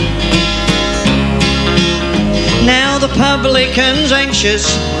 Now the publican's anxious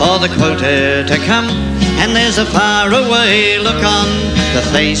for the quota to come, and there's a faraway look on the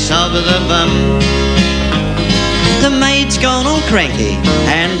face of the bum. The maid's gone all cranky,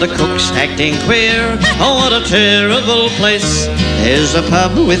 and the cook's acting queer. Oh, what a terrible place is a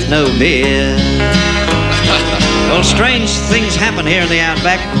pub with no beer. Well, strange things happen here in the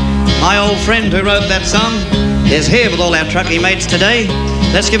outback. My old friend who wrote that song is here with all our truckie mates today.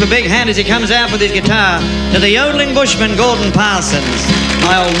 Let's give a big hand as he comes out with his guitar to the yodeling bushman Gordon Parsons,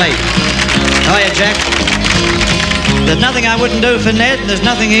 my old mate. Hiya, Jack. There's nothing I wouldn't do for Ned, and there's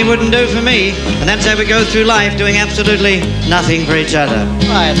nothing he wouldn't do for me, and that's how we go through life, doing absolutely nothing for each other.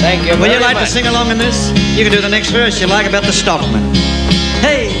 Why, thank you very much. Would you like to sing along in this? You can do the next verse you like about the stockman.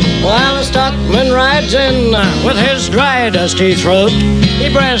 Hey! While the stockman rides in with his dry, dusty throat,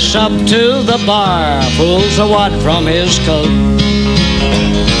 he breasts up to the bar, pulls the wad from his coat.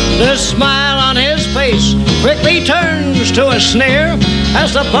 The smile on his face quickly turns to a sneer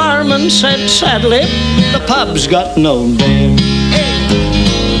as the barman said sadly, the pub's got no beer.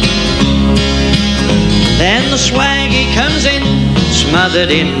 Then the swaggy comes in, smothered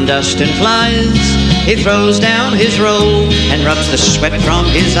in dust and flies. He throws down his roll and rubs the sweat from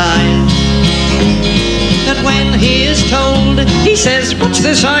his eyes. But when he is told, he says, "What's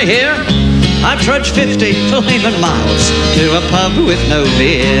this I hear? I've trudged 50 flaming miles to a pub with no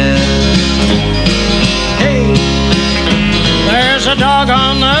beer. Hey, there's a dog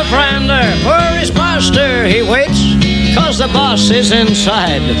on the veranda for his master he waits, 'cause the boss is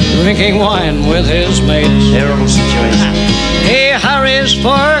inside drinking wine with his mates. Terrible situation. He hurries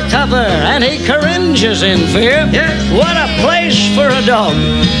for cover and he cringes in fear. Yeah. What a place for a dog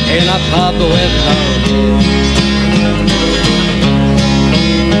in a pub with no beer.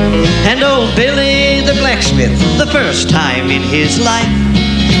 And old Billy the blacksmith, the first time in his life,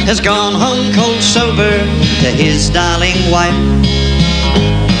 has gone home cold sober to his darling wife.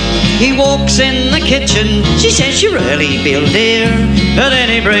 He walks in the kitchen, she says, "You're early, Bill dear," but then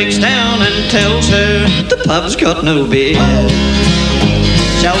he breaks down and tells her the pub's got no beer.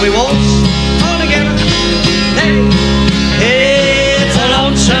 Shall we waltz all together? Hey, it's a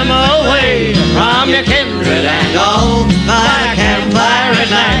lonesome away from your kindred and all, by a campfire at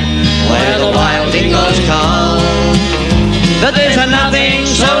night where the wild dingoes call. But there's nothing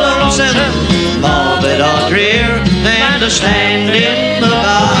so lonesome, morbid or drear, than to stand in the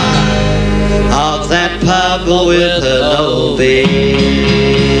bar of that pub with a low beer.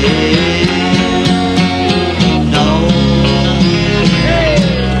 No.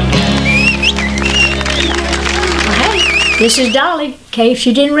 Hey, this is Dolly, in case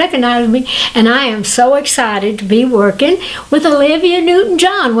you didn't recognize me, and I am so excited to be working with Olivia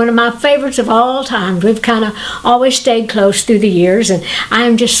Newton-John, one of my favorites of all time. We've kind of always stayed close through the years, and I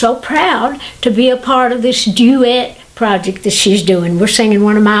am just so proud to be a part of this duet project that she's doing. We're singing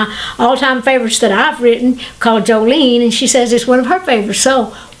one of my all-time favorites that I've written called Jolene, and she says it's one of her favorites,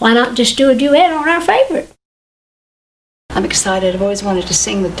 so why not just do a duet on our favorite? I'm excited. I've always wanted to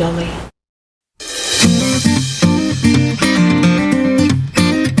sing with Dolly.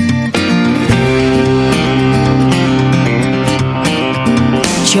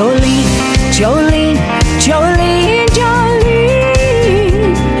 Jolene, Jolene, Jolene,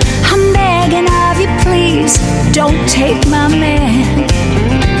 Jolene, I'm begging of you, please, don't take my man.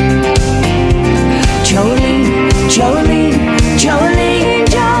 Jolene, Jolene, Jolene,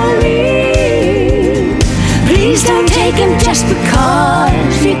 Jolene, please don't take him just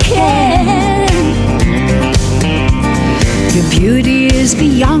because you can. Your beauty is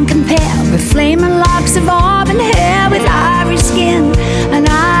beyond compare, with flaming locks of auburn hair, with ivory skin and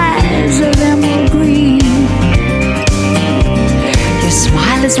eyes of emerald green. Your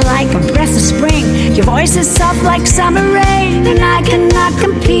smile is like a breath of spring, your voice is soft like summer rain, and I cannot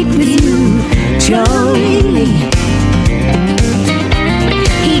compete with you, Jolene.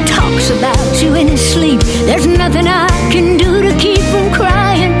 He talks about you in his sleep, there's nothing I can do to keep from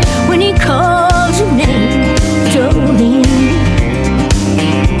crying when he calls your name, Jolene.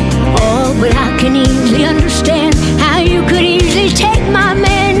 Oh, but I can easily understand how you could easily take my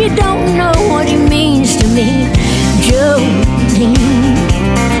man. You don't know what he means to me, Jolene.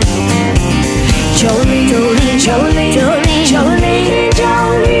 Jolene, Jolene, Jolene, Jolene, Jolene,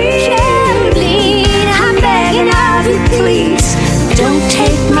 Jolene, Jolene, I'm begging of you, please, don't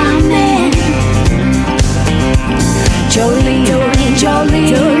take my man. Jolene, Jolene, Jolene,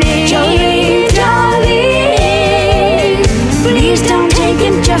 Jolene, Jolene, Jolene, please don't take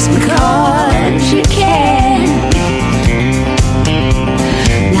him just because you can.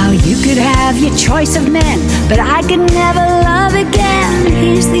 Now you could have your choice of men, but I could never love again.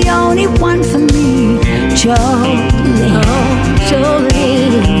 He's the only one for me, Jolene. Oh,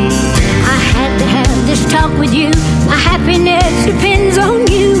 Jolene, I had to have this talk with you. My happiness depends on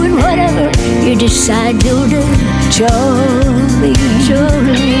you, and whatever you decide to do, Jolene,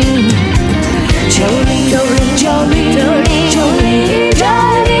 Jolene, Jolene, Jolene, Jolene, Jolene, Jolene,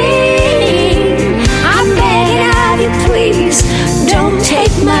 Jolene, I'm begging of you, please, don't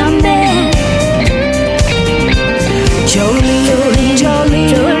take my man. Jolene, Jolene, Jolene,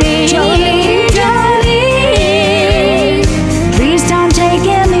 Jolene, Jolene, Jolene, please don't take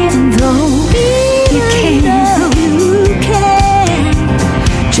him even though you can,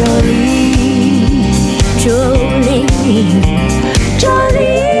 Jolene, Jolene,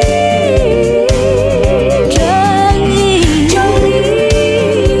 Jolene.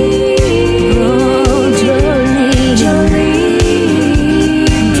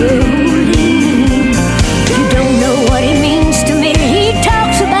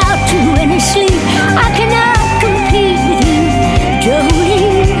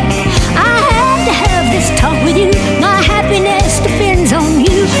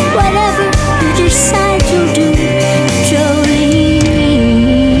 Decide to do, Jolene.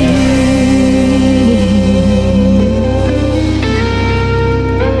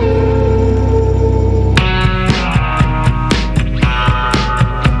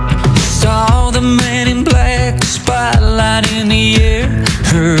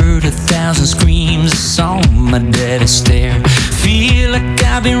 my daddy stare. Feel like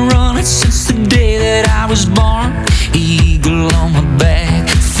I've been running since the day that I was born. Eagle on my back,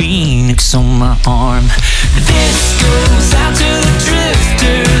 phoenix on my arm. This goes out to the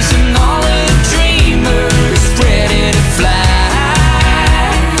drifters and all of the dreamers ready to fly.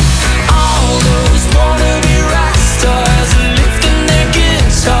 All those wannabe rock stars lifting their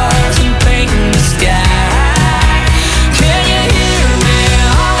guitars and painting the sky. Can you hear me?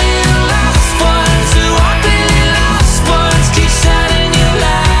 All you lost ones who are really lost ones, keep shining your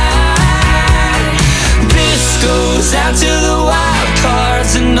light. This goes out to the wild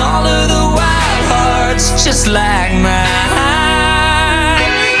cards and all of the wild hearts just like mine.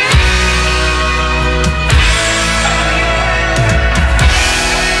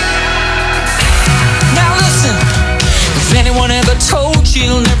 Now listen, if anyone ever told you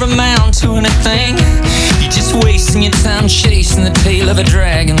you'll never amount to anything, you're just wasting your time chasing the tail of a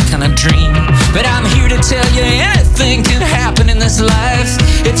dragon kind of dream. But I'm here to tell you anything can happen in this life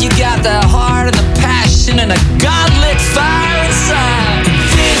if you got the heart and the passion and a godlit fire inside.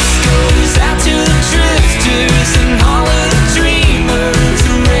 This goes out to the drifters and all of the dreamers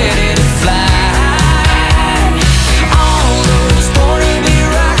who are ready to fly. All those wannabe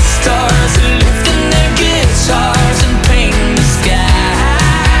rock stars are lifting their guitars and painting the sky.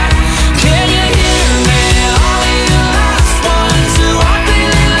 Can you hear me? All of you lost ones who are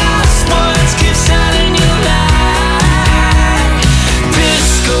really lost ones, keep shining your light. This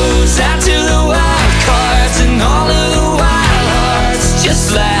goes out to the wild cards and all of the wild hearts just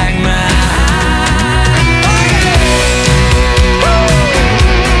like mine.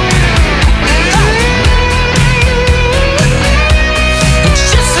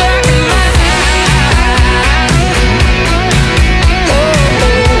 Just like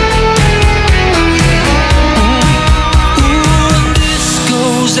this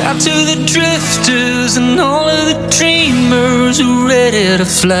goes out to the drifters and all of the dreamers who are ready to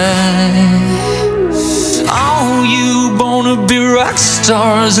fly. All you wanna-be rock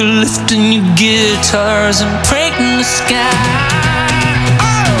stars are lifting your guitars and painting the sky.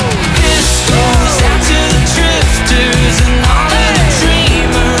 This goes out to the drifters and all of the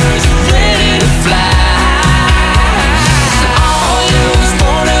dreamers who are ready to fly. All those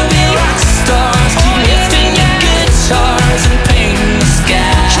wanna-be rock stars keep lifting your guitars and painting the sky.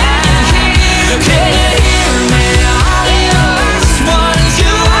 Can you hear me? All you lost ones,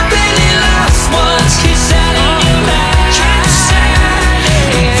 you are really lost ones, keep shining your light.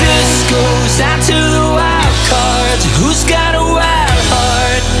 This goes out to the wild cards. Who's got a wild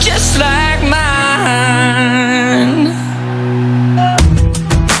heart just like mine?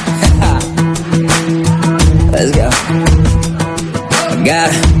 Let's go. I got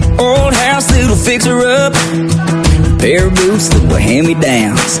an old house, little fixer-up, pair of boots that were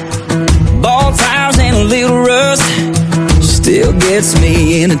hand-me-downs, ball tires and a little rust, still gets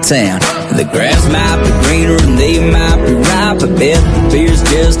me into town. The grass might be greener and they might be ripe, I bet the beer's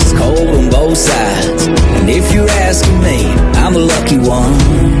just as cold on both sides. And if you're asking me, I'm the lucky one,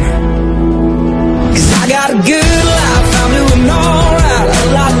 'cause I got a good life, I'm doing alright, a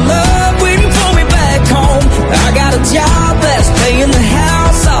lot of love waiting for me back home. I got a job that's paying the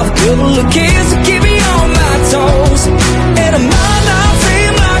house off, a couple of kids to keep me on my toes, and it might not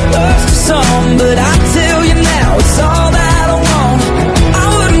seem like much to some, but I tell you now, it's all that I want. I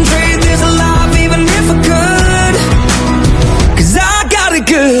wouldn't trade this life even if I could, 'cause I got it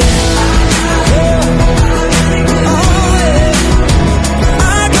good. Oh, yeah.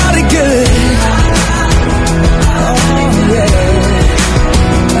 I got it good. Oh, yeah.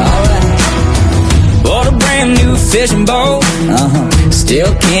 Alright. Bought a brand new fishing boat.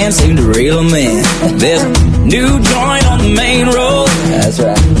 Still can't seem to reel them in. There's a new joint on the main road. That's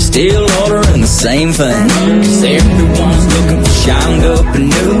right. Still ordering the same thing, 'cause everyone's looking for shined up and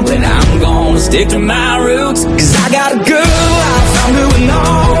new, and I'm gonna stick to my roots, 'cause I got a good life, I'm doing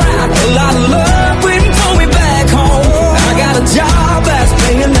alright, a lot of love waiting for me back home. I got a job that's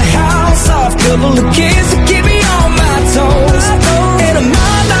paying the house off, couple of kids to keep me on my toes, and it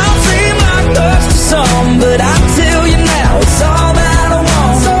might not seem like much to some, but I tell you now, it's all that I want.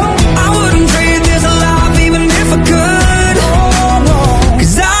 I wouldn't trade this life even if I could,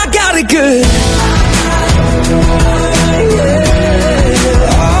 'cause I got it good.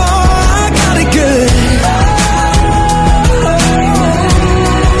 Oh, I got it good.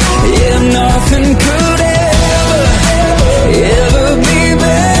 Yeah, nothing could ever be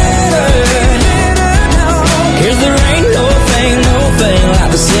better. 'Cause there ain't no thing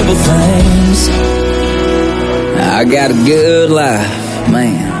like the simple things. I got a good life,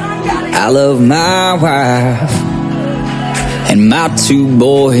 man. I love my wife. and my 2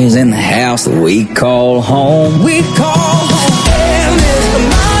 boys in the house that we call home. We call home. And it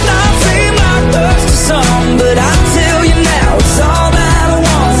might not seem like much to some, but I tell you now, it's all that I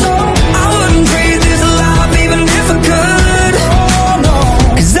want. I wouldn't trade this life even if I could. Oh no,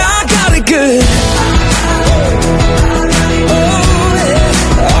 'cause I got it good.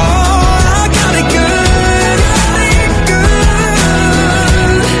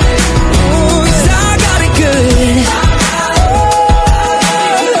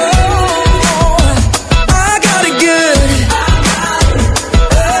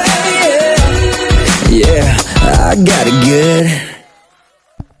 I got it good.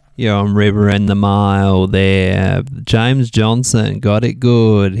 You're on River and the Mile there. James Johnson, Got It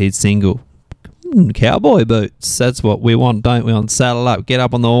Good. He's single. Cowboy boots. That's what we want, don't we? On Saddle Up. Get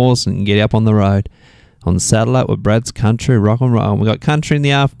up on the horse and get up on the road. On Saddle Up with Brad's Country Rock and Roll. We got country in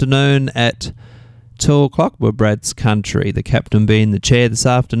the afternoon at 2 o'clock with Brad's Country. The captain being in the chair this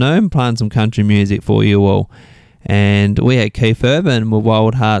afternoon, playing some country music for you all. And we had Keith Urban with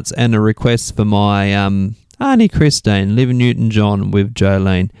Wild Hearts and a request for my Auntie Christine, Living Newton-John with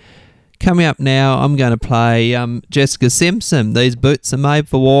Jolene. Coming up now, I'm going to play Jessica Simpson, These Boots Are Made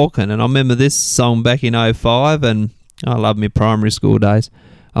for Walking. And I remember this song back in 05, and I love my primary school days.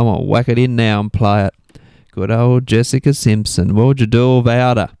 I want to whack it in now and play it. Good old Jessica Simpson. What would you do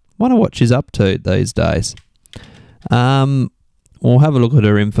without her? Wonder what she's up to these days. We'll have a look at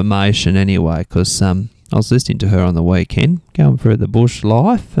her information anyway, because I was listening to her on the weekend, going through the bush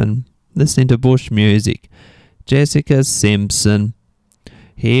life and listening to bush music. Jessica Simpson.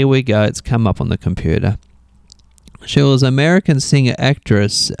 Here we go. It's come up on the computer. She was an American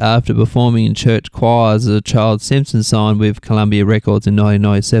singer-actress. After performing in church choirs as a child, Simpson signed with Columbia Records in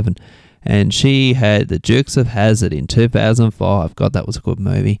 1997. And she had The Dukes of Hazzard in 2005. God, that was a good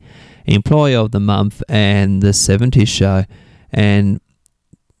movie. Employee of the Month and The 70s Show. And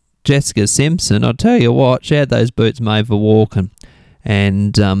Jessica Simpson, I'll tell you what, she had those boots made for walking.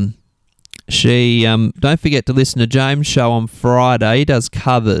 And she, don't forget to listen to James' show on Friday. He does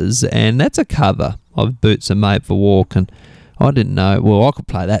covers, and that's a cover of Boots Are Made for Walking. I didn't know. Well, I could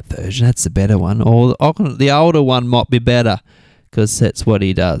play that version. That's the better one. Or the older one might be better, because that's what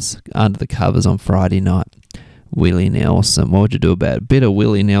he does under the covers on Friday night. Willie Nelson. What would you do about it? A bit of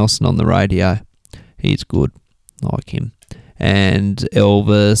Willie Nelson on the radio. He's good. Like him. And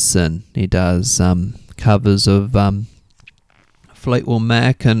Elvis, and he does covers of Fleetwood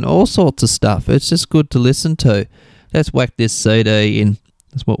Mac and all sorts of stuff. It's just good to listen to. Let's whack this CD in.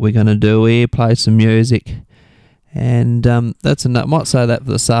 That's what we're going to do here, play some music. And that's enough. I might say that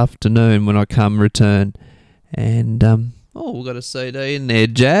for this afternoon when I return. And, we've got a CD in there,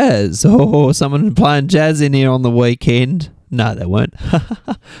 jazz. Oh, someone playing jazz in here on the weekend. No, they won't.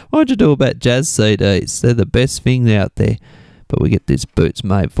 What'd you do about jazz CDs? They're the best thing out there. But we get these boots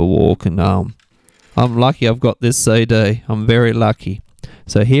made for walking. I'm lucky I've got this CD. I'm very lucky.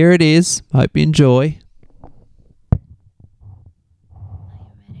 So here it is. Hope you enjoy.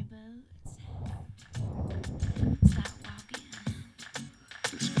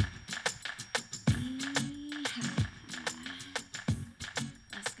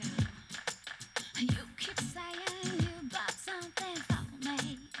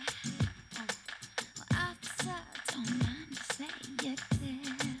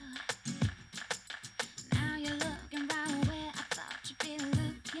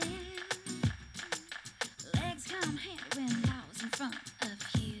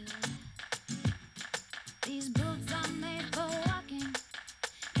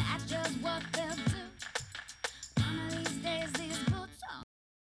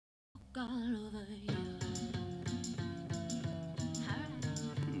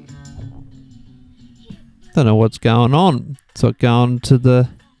 Don't know what's going on. So going to the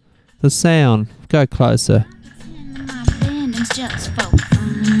sound. Go closer. Just for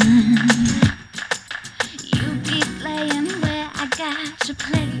fun. You keep playing where I got you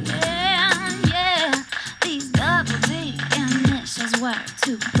playing. Yeah, these double D initials work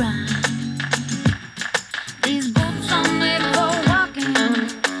to rhyme. These boots are made for walking.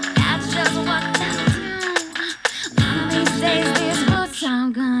 That's just what I do. One of these days, these boots are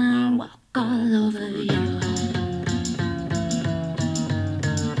gonna walk all over you.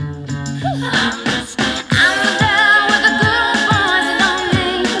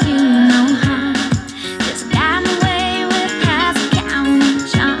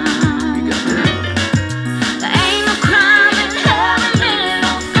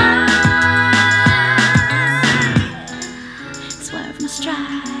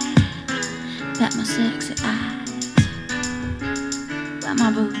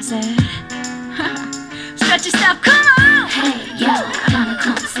 Stretch yourself, come on! Hey. yo, wanna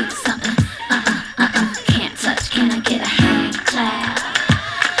come see something? Can't touch, can I get a hand clap?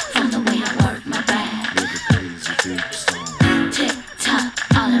 From the way I work my back. Tick tock,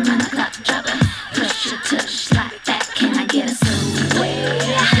 all around the clock, drop it. Push it, tush, like that. Can I get a sway?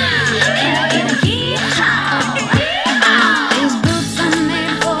 Can I get a yeehaw? These boots are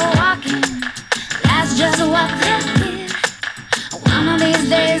made for walking. That's just what they did. One of these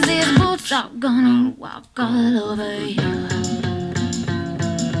days, these boots are gonna walk all over you.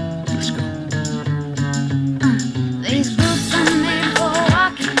 These boots are made for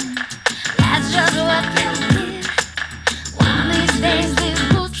walking. That's just what they did. One of these days, these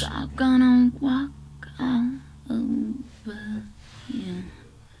boots are gonna walk all over you.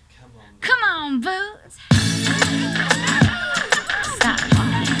 Come on, boots. Stop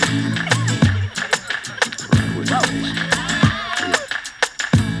walking. Whoa.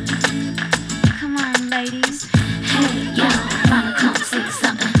 Come on, ladies. Hey, yo, wanna come see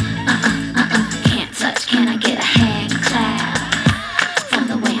something? Can't touch, can I get a hand clap? From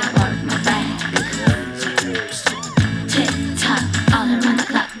the way I work my back. Tick tock, all around the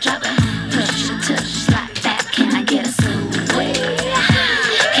clock, drop it. Push it, tush, like that. Can I get a sway?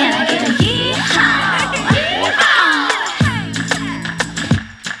 Can I get a yeehaw?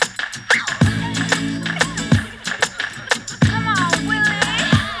 Come on, Willie.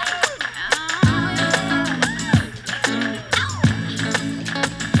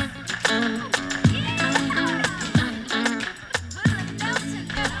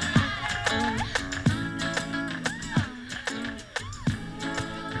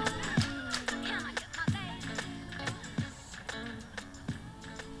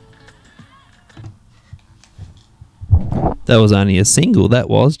 That was only a single, that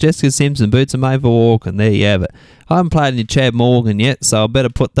was. Jessica Simpson, Boots Are Made for Walking. There you have it. I haven't played any Chad Morgan yet, so I better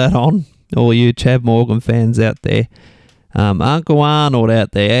put that on. All you Chad Morgan fans out there. Uncle Arnold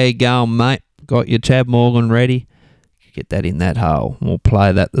out there, how you going, mate? Got your Chad Morgan ready? Get that in that hole. We'll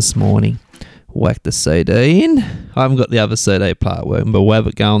play that this morning. Whack the CD in. I haven't got the other CD player working, but we'll have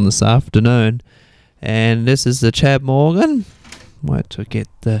it going this afternoon. And this is the Chad Morgan. Wait to get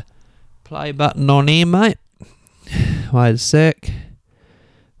the play button on here, mate. Wait a sec.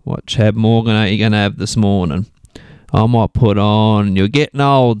 What Chad Morgan are you going to have this morning? I might put on You're Getting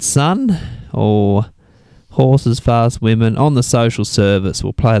Old, Son, or Horses, Fast Women, On the Social Service.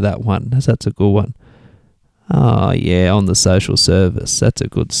 We'll play that one. That's a good one. Oh, yeah, On the Social Service. That's a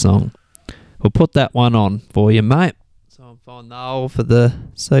good song. We'll put that one on for you, mate. So I'll find the hole for the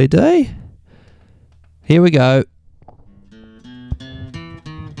CD. Here we go.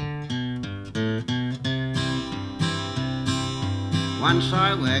 Once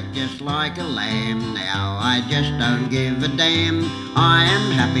I worked just like a lamb, now I just don't give a damn. I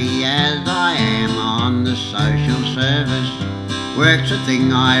am happy as I am on the social service. Work's a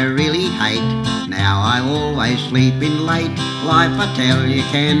thing I really hate, now I always sleep in late. Life, I tell you,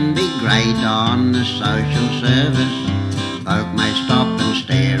 can be great on the social service. Folk may stop and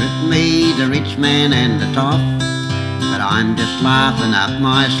stare at me, the rich man and the toff, but I'm just laughing up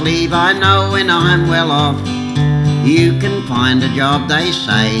my sleeve, I know when I'm well off. You can find a job, they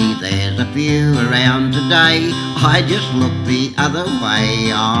say, there's a few around today. I just look the other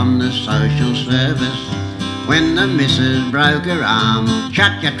way on the social service. When the missus broke her arm,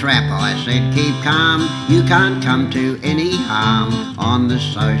 shut your trap, I said, keep calm. You can't come to any harm on the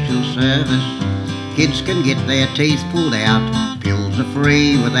social service. Kids can get their teeth pulled out, pills are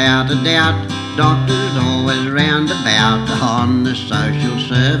free without a doubt. Doctors always round about on the social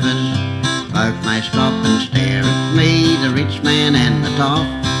service. Folk may stop and stare at me, the rich man and the toff,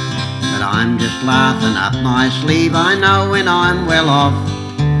 but I'm just laughing up my sleeve, I know when I'm well off.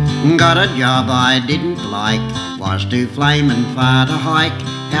 Got a job I didn't like, was too flamin' far to hike.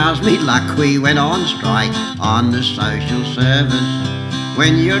 How's me luck, we went on strike on the social service.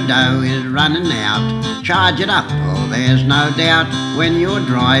 When your dough is running out, charge it up, oh there's no doubt. When you're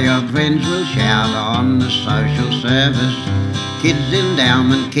dry, your friends will shout on the social service. Kids'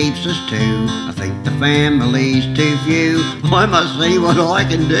 endowment keeps us too, I think the family's too few. I must see what I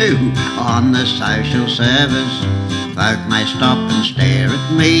can do on the social service. Folk may stop and stare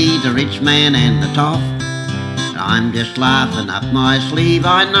at me, the rich man and the toff, but I'm just laughing up my sleeve,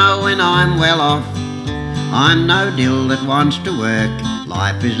 I know when I'm well off. I'm no dill that wants to work,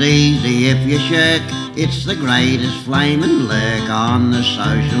 life is easy if you shirk. It's the greatest flamin' lurk on the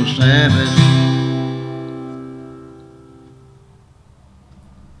social service.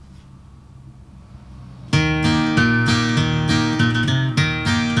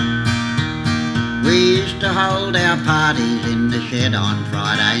 We used to hold our parties in the shed on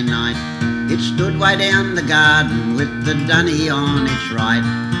Friday night. It stood way down the garden with the dunny on its right.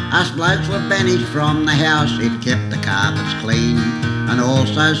 Us blokes were banished from the house, it kept the carpets clean, and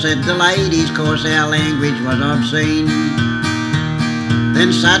also said the ladies, 'cause our language was obscene.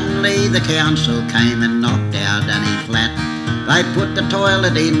 Then suddenly the council came and knocked our dunny flat. They put the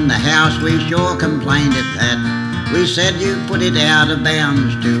toilet in the house, we sure complained at that. We said you put it out of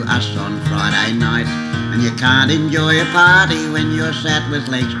bounds to us on Friday night, and you can't enjoy a party when you're sat with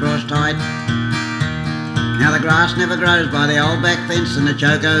legs crossed tight. Now the grass never grows by the old back fence, and the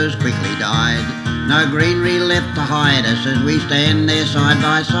chocos quickly died. No greenery left to hide us as we stand there side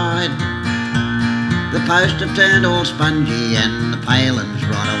by side. The posts have turned all spongy and the palings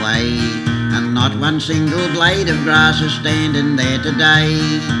rot away, and not one single blade of grass is standing there today.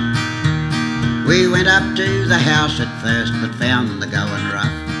 We went up to the house at first but found the going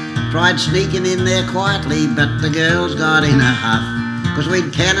rough. Tried sneaking in there quietly but the girls got in a huff, 'cause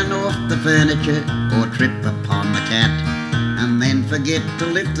we'd cannon off the furniture or trip upon the cat, and then forget to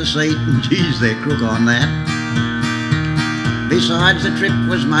lift the seat, and geez, they're crook on that. Besides, the trip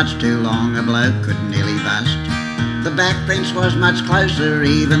was much too long, a bloke could nearly bust. The back fence was much closer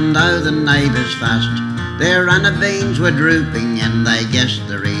even though the neighbours fussed. Their runner beans were drooping and they guessed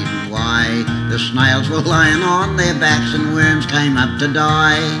the reason why. The snails were lying on their backs and worms came up to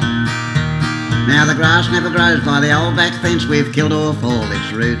die. Now the grass never grows by the old back fence, we've killed off all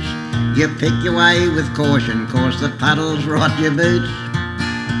its roots. You pick your way with caution, 'cause the puddles rot your boots.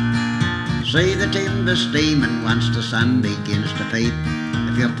 See the timber steaming once the sun begins to peep.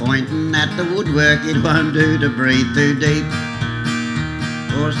 If you're pointing at the woodwork, it won't do to breathe too deep.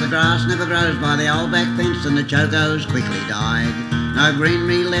 'Cause the grass never grows by the old back fence and the chocos quickly died. No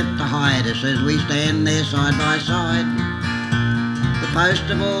greenery left to hide us as we stand there side by side. The posts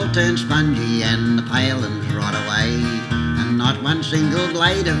have all turned spongy and the palings rot away, and not one single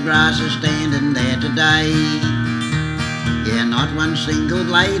blade of grass is standing there today. Yeah, not one single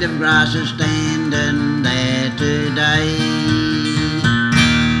blade of grass is standing there today.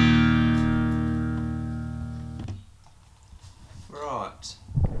 Right.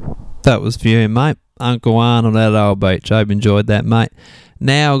 That was for you, mate. Uncle Arnold at Old Beach. Hope you enjoyed that, mate.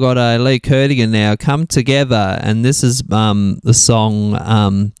 Now I've got a Lee Kerrigan now, Come Together, and this is the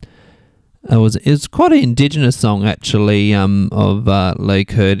song, it's quite an indigenous song actually, of Lee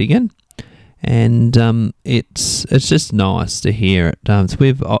Kerrigan. And it's just nice to hear it. It's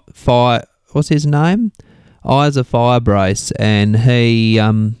with Fire. What's his name? Eyes of Firebrace, and he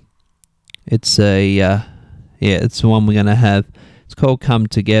it's a it's the one we're gonna have. It's called Come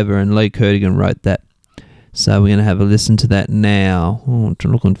Together, and Lee Kerrigan wrote that. So we're gonna have a listen to that now. Oh,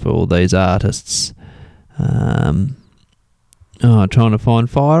 I'm looking for all these artists. Trying to find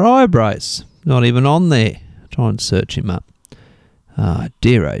Fire Eyebrace. Not even on there. Try and search him up. Oh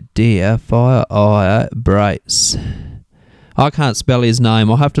dear, Fire Eyebrace. I can't spell his name.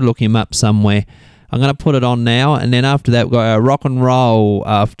 I'll have to look him up somewhere. I'm going to put it on now, and then after that we've got our rock and roll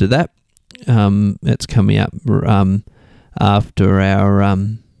after that. It's coming up after our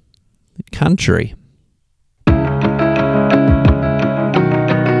country.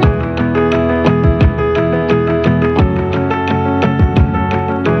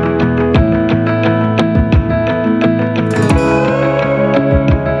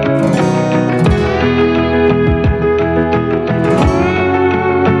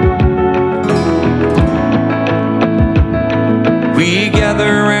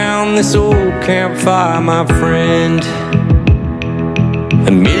 This old campfire, my friend.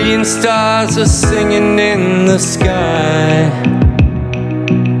 A million stars are singing in the sky.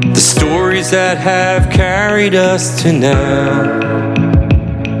 The stories that have carried us to now.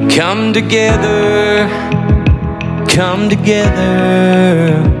 Come together, come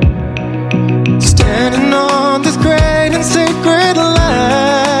together. Standing on this great and sacred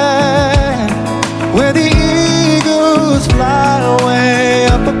line, where the eagles fly away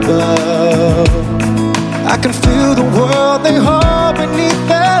up above. I can feel the world they hold beneath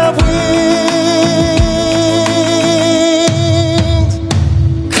their wings.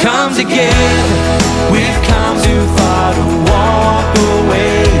 Come together, we've come too far to walk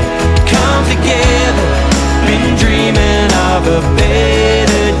away. Come together, been dreaming of a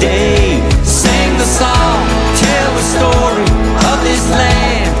better day. Sing the song, tell the story of this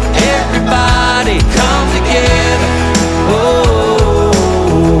land. Everybody come together.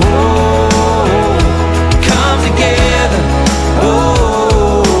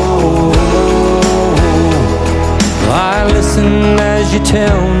 As you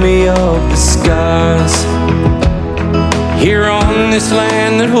tell me of the scars here on this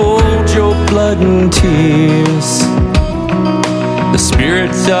land that holds your blood and tears. The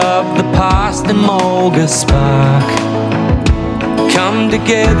spirits of the past and Mulga spark. Come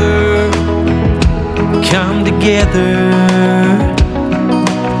together, come together.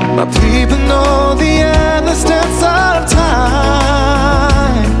 My people know the endless dance of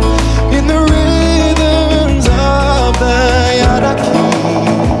time in the rhythms of the Yadaki.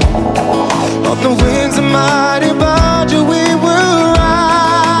 On the wings of mighty Baja we will ride.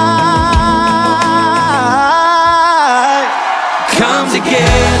 Come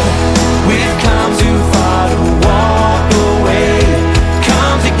together, we've come too far to walk away.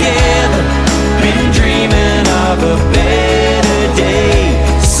 Come together, been dreaming of a better day.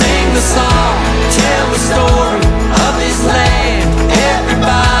 Sing the song, tell the story of this land.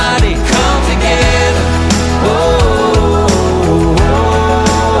 Everybody come together. Oh,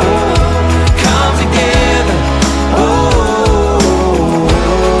 come together.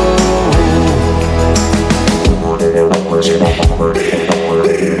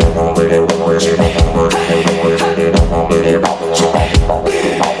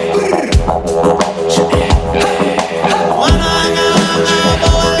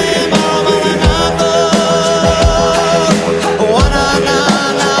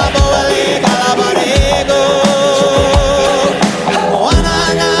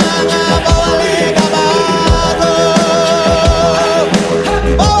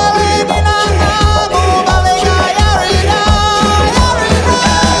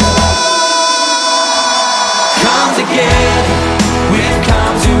 Come together, we've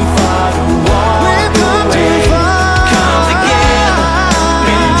come too far to walk away. Come together,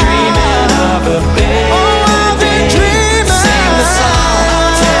 been dreaming of a better day. Sing the song,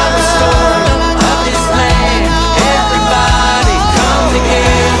 tell the story of this land. Everybody come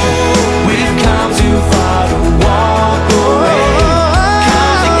together, we've come too far to walk away.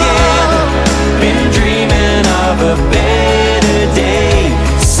 Come together, been dreaming of a better day.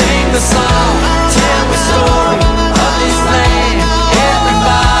 Sing the song, tell the story of this land.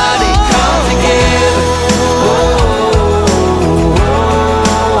 Everybody come together. Oh,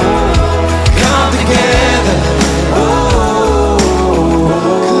 come together.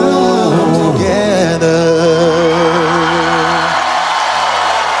 Come together.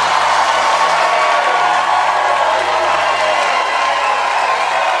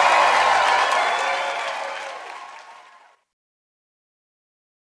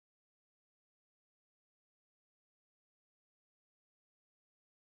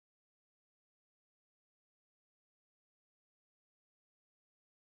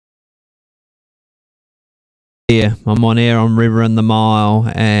 Yeah, I'm on air on River and the Mile,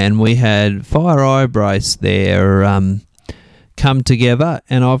 and we had Fire Eye Brace there come together,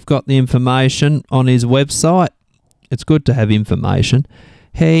 and I've got the information on his website. It's good to have information.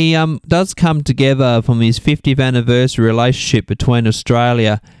 He does come together from his 50th anniversary relationship between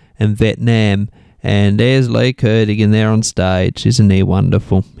Australia and Vietnam, and there's Lee Kerdigan there on stage. Isn't he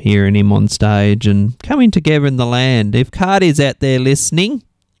wonderful, hearing him on stage and coming together in the land. If Cardi's out there listening,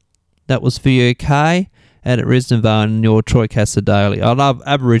 that was for you, Kay, out at Risnavone and your Troy Casa Daily. I love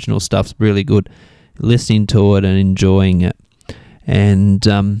Aboriginal stuff's really good, listening to it and enjoying it. And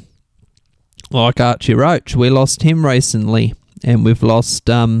like Archie Roach, we lost him recently, and we've lost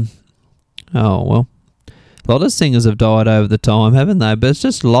a lot of singers have died over the time, haven't they? But it's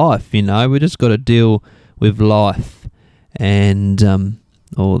just life, you know. We just got to deal with life and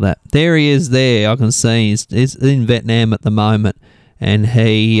all that. There he is there. I can see he's in Vietnam at the moment, and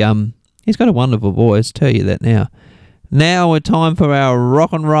he's got a wonderful voice, tell you that now. Now it's time for our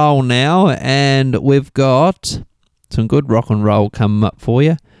rock and roll now, and we've got some good rock and roll coming up for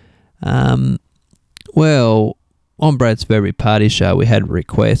you. Well, on Brad's February Party Show, we had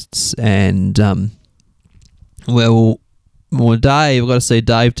requests, and Dave, we've got to see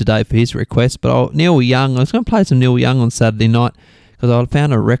Dave today for his request, but Neil Young, I was going to play some Neil Young on Saturday night, because I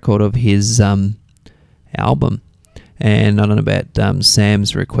found a record of his album. And I don't know about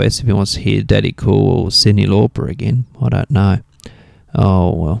Sam's request, if he wants to hear Daddy Cool or Cyndi Lauper again. I don't know.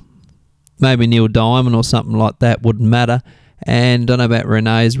 Oh, well. Maybe Neil Diamond or something like that, wouldn't matter. And I don't know about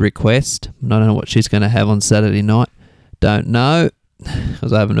Renee's request. I don't know what she's going to have on Saturday night. Don't know,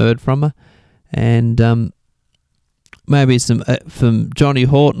 because I haven't heard from her. And maybe some from Johnny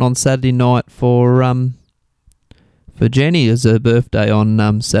Horton on Saturday night for Jenny as her birthday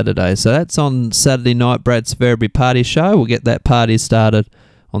on Saturday. So that's on Saturday night, Brad's February Party Show. We'll get that party started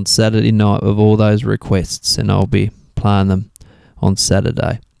on Saturday night with all those requests, and I'll be playing them on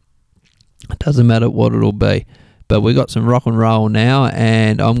Saturday. It doesn't matter what it'll be. But we got some rock and roll now,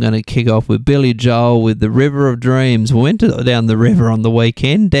 and I'm going to kick off with Billy Joel with The River of Dreams. We went down the river on the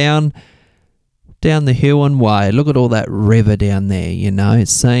weekend, down down the hill and way. Look at all that river down there, you know.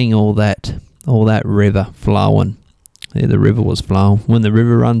 It's seeing all that river flowing. Yeah, the river was flowing. When the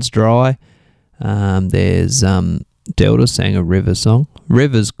river runs dry, there's Delta sang a river song.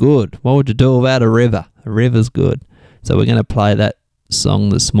 River's good. What would you do without a river? A river's good. So we're going to play that song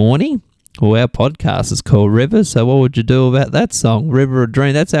this morning. Well, our podcast is called River, so what would you do about that song? River of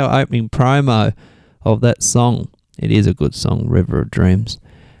Dreams. That's our opening promo of that song. It is a good song, River of Dreams.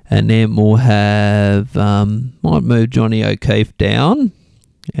 And then we'll have, might move Johnny O'Keefe down,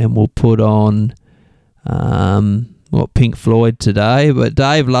 and we'll put on, Pink Floyd today. But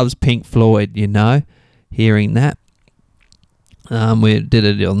Dave loves Pink Floyd, you know, hearing that. We did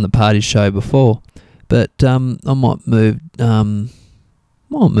it on the party show before. But I might move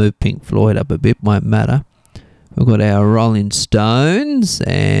Pink Floyd up a bit, won't matter. We've got our Rolling Stones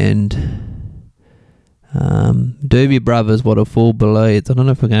and Doobie Brothers, What a Fool Believes. I don't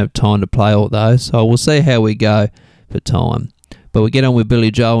know if we're going to have time to play all those, so we'll see how we go for time. But we get on with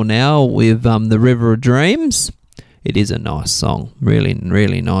Billy Joel now with The River of Dreams. It is a nice song, really,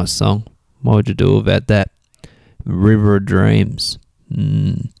 really nice song. What would you do about that? River of Dreams.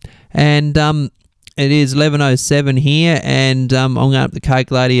 And it is 11:07 here, and I'm going up the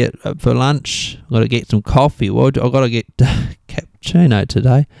Cake Lady for lunch. I've got to get some coffee. Well, I've got to get cappuccino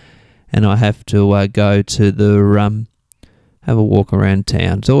today, and I have to go to the have a walk around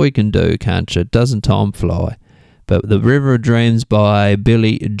town. It's all you can do, can't you? Doesn't time fly? But The River of Dreams by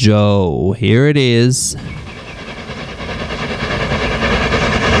Billy Joel. Here it is.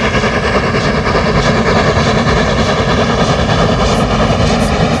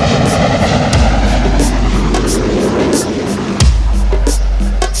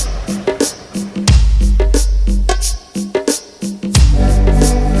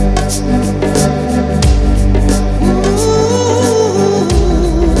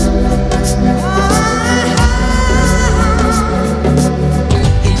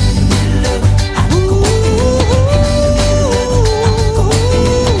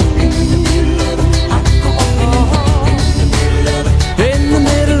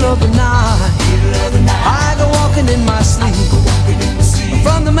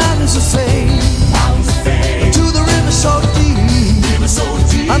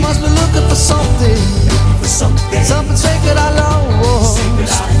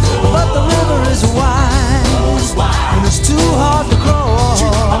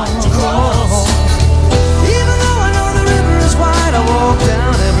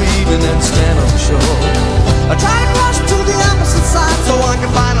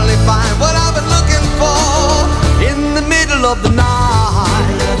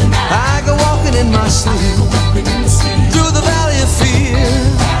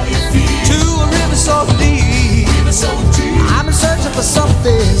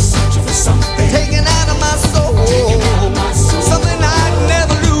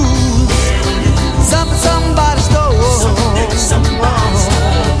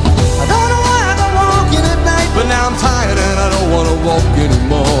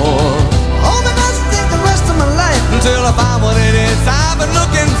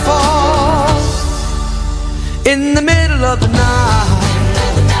 In the middle of the night,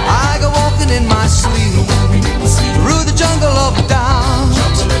 I go walking in my sleep through the jungle of doubt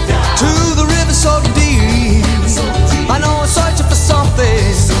to the river so deep. I know I'm searching for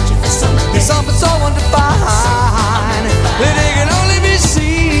something so undefined that it can only be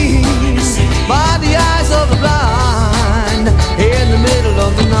seen by the eyes of the blind. In the middle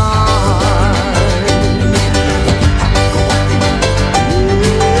of the night.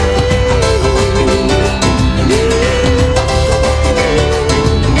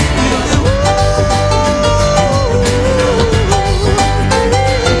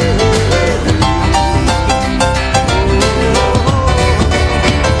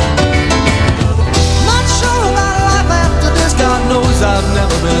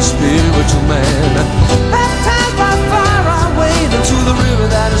 Spiritual man, baptized by fire, I wade into the river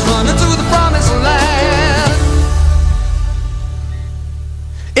that is running to the promised land.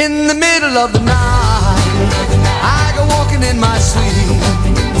 In the middle of the night, I go walking in my sleep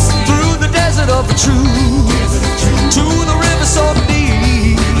through the desert of the truth to the river so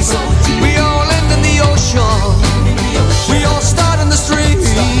deep. We all end in the ocean, we all start in the streams.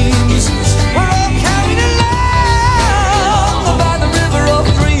 We're all carried along by the river of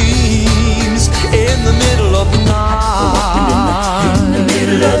dreams. In the middle of the night. In the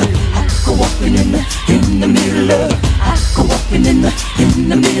middle of it, I go walking in the middle of it. I go walking in the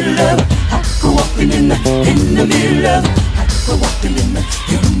middle of it. I go walking in the middle of it. I go walking in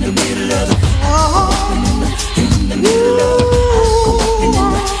the middle of it. Oh, in the middle of it. I go walking in the middle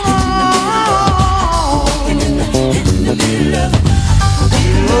of it.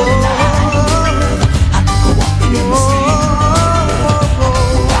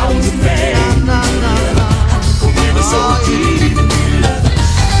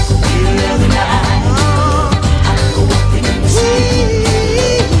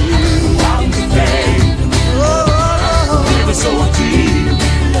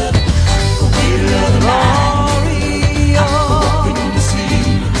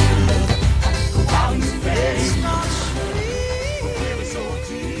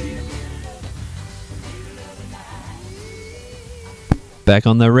 back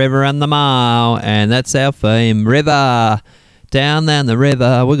on the river and the mile, and that's our theme, river. Down the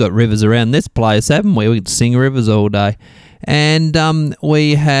river. We've got rivers around this place, haven't we? We could sing rivers all day. And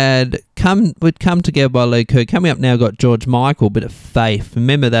we'd come together by Lee Kirk. Coming up now, got George Michael, bit of Faith.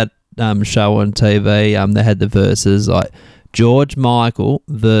 Remember that show on TV? They had the verses like George Michael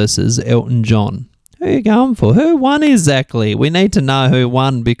versus Elton John. Who are you going for? Who won exactly? We need to know who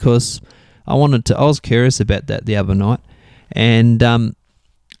won, because I was curious about that the other night. And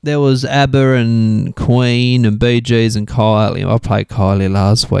there was ABBA and Queen and Bee Gees and Kylie. I played Kylie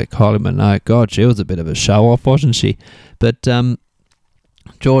last week. Kylie Minogue. God, she was a bit of a show-off, wasn't she? But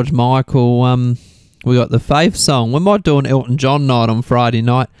George Michael, we got the Faith song. We might do an Elton John night on Friday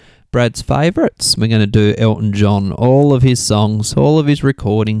night. Brad's favourites. We're going to do Elton John, all of his songs, all of his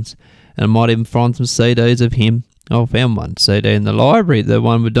recordings. And I might even find some CDs of him. I found one CD in the library, the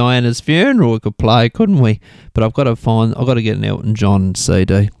one with Diana's funeral we could play, couldn't we? But I've got to get an Elton John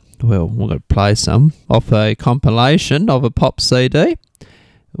CD. Well, we're going to play some off a compilation of a pop CD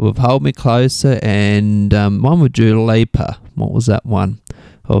with Hold Me Closer and one with Dua Lipa. What was that one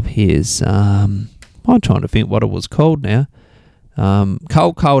of his? I'm trying to think what it was called now.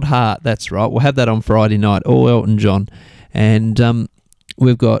 Cold Cold Heart, that's right. We'll have that on Friday night, all Elton John. And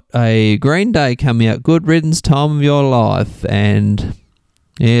we've got a Green Day coming out, Good Riddance, Time of Your Life. And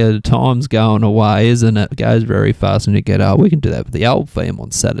yeah, the time's going away, isn't it? It goes very fast when you get old. We can do that with the old theme on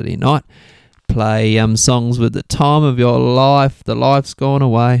Saturday night. Play songs with the time of your life. The life's gone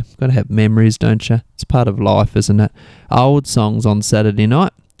away. Got to have memories, don't you? It's part of life, isn't it? Old songs on Saturday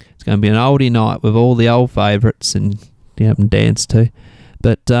night. It's going to be an oldie night with all the old favourites and you have them dance to.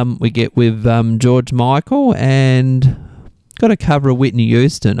 But we get with George Michael and got a cover of Whitney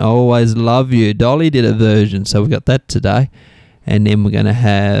Houston, I Always Love You. Dolly did a version, so we got that today. And then we're going to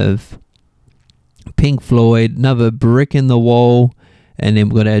have Pink Floyd, another Brick in the Wall. And then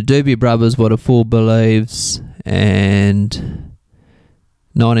we're going to have Doobie Brothers, What a Fool Believes. And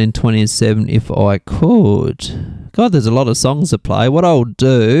 1927, If I Could. God, there's a lot of songs to play. What I'll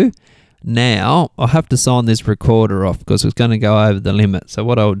do now, I'll have to sign this recorder off because it's going to go over the limit. So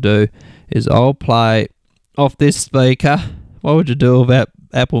what I'll do is I'll play off this speaker. What would you do about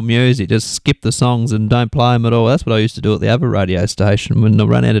Apple Music? Just skip the songs and don't play them at all. That's what I used to do at the other radio station when I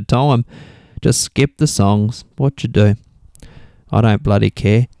run out of time. Just skip the songs. What you do? I don't bloody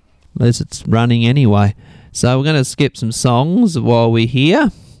care. Unless it's running anyway. So we're going to skip some songs while we're here.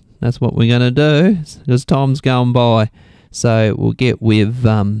 That's what we're going to do because time's going by. So we'll get with...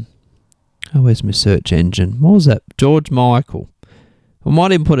 where's my search engine? What was that? George Michael. I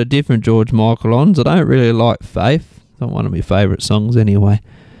might even put a different George Michael on. I don't really like Faith. It's not one of my favourite songs anyway.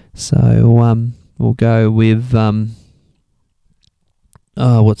 So we'll go with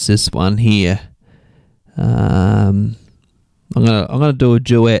what's this one here? I'm gonna do a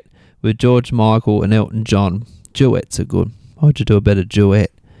duet with George Michael and Elton John. Duets are good. Why would you do a better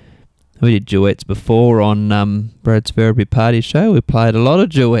duet? We did duets before on Brad's Therapy Party Show. We played a lot of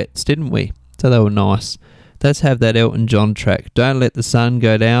duets, didn't we? So they were nice. Let's have that Elton John track. Don't Let the Sun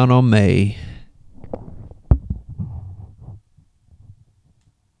Go Down on Me.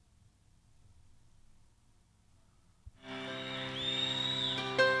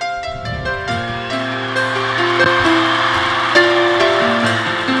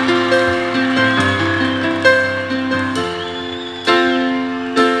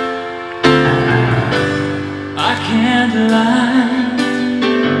 I can't lie.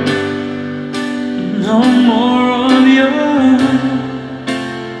 No more of your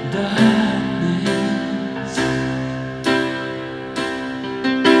darkness.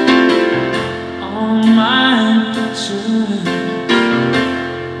 All my pictures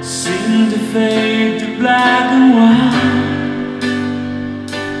seem to fade to black and white.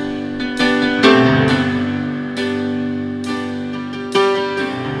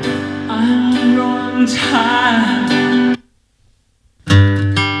 I'm growing tired.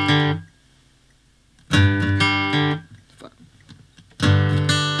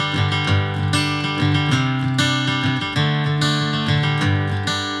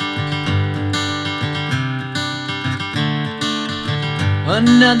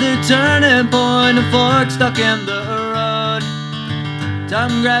 Another turning point, a fork stuck in the road.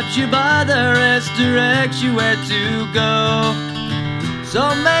 Time grabs you by the wrist, directs you where to go.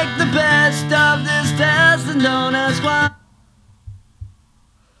 So make the best of this test and don't ask why.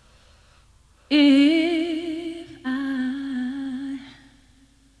 If I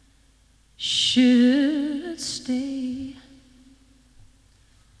should stay,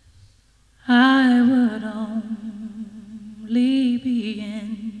 I would only be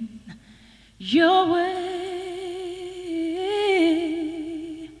in your way.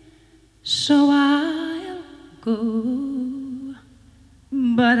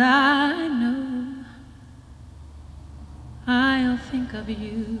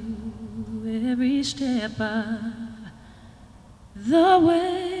 every step of the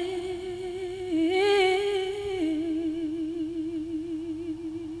way.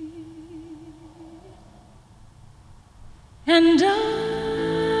 And I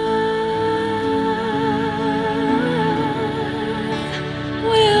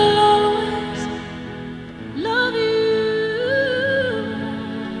will always love you.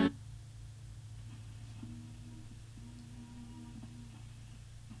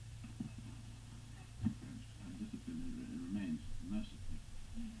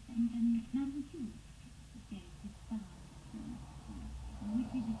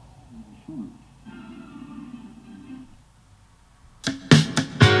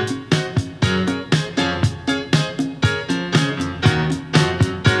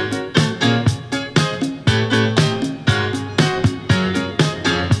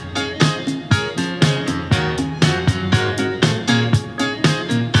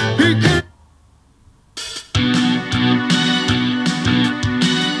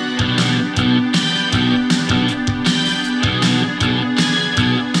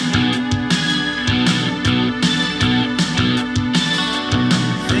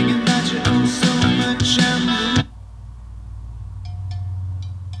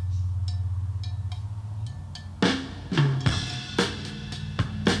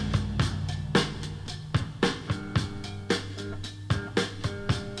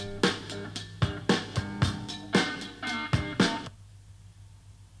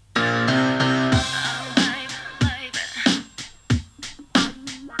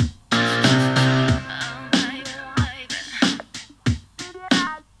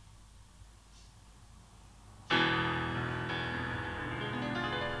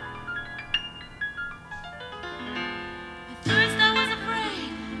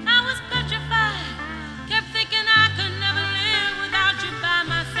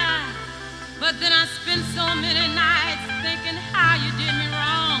 But then I spent so many nights thinking how you did me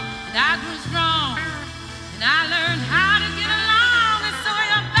wrong, and I grew strong, and I learned how to get along, and so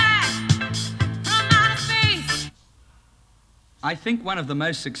you're back from outer space. I think one of the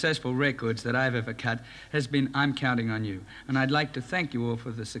most successful records that I've ever cut has been I'm Counting on You, and I'd like to thank you all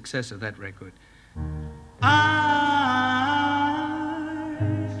for the success of that record.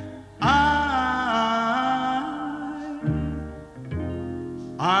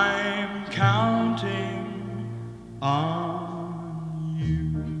 I'm counting on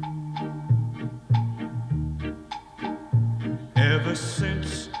you. Ever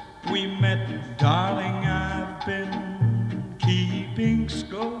since we met, darling, I've been keeping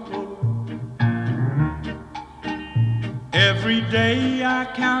score. Every day I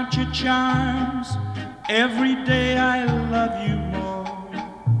count your charms. Every day I love you more.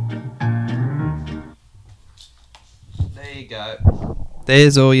 There you go.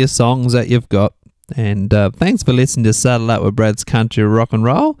 There's all your songs that you've got. And thanks for listening to Saddle Up with Brad's Country Rock and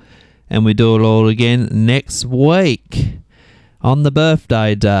Roll. And we do it all again next week on the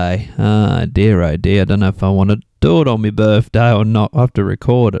birthday day. Oh dear. I don't know if I want to do it on my birthday or not. I have to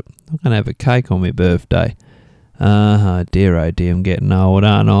record it. I'm going to have a cake on my birthday. Oh dear. I'm getting old,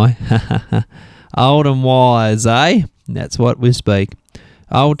 aren't I? Old and wise, eh? That's what we speak.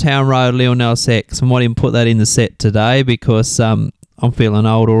 Old Town Road, Lil Nas X. I might even put that in the set today because I'm feeling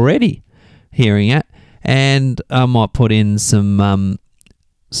old already hearing it. And I might put in some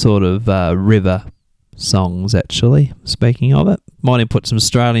sort of river songs, actually, speaking of it. Might even put some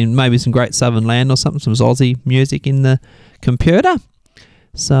Australian, maybe some Great Southern Land or something, some Aussie music in the computer.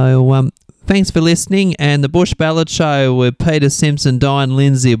 So thanks for listening. And the Bush Ballad Show with Peter Simpson, Diane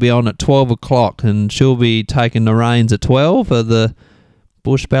Lindsay will be on at 12 o'clock, and she'll be taking the reins at 12 of the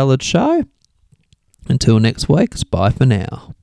Bush Ballad Show. Until next week, it's bye for now.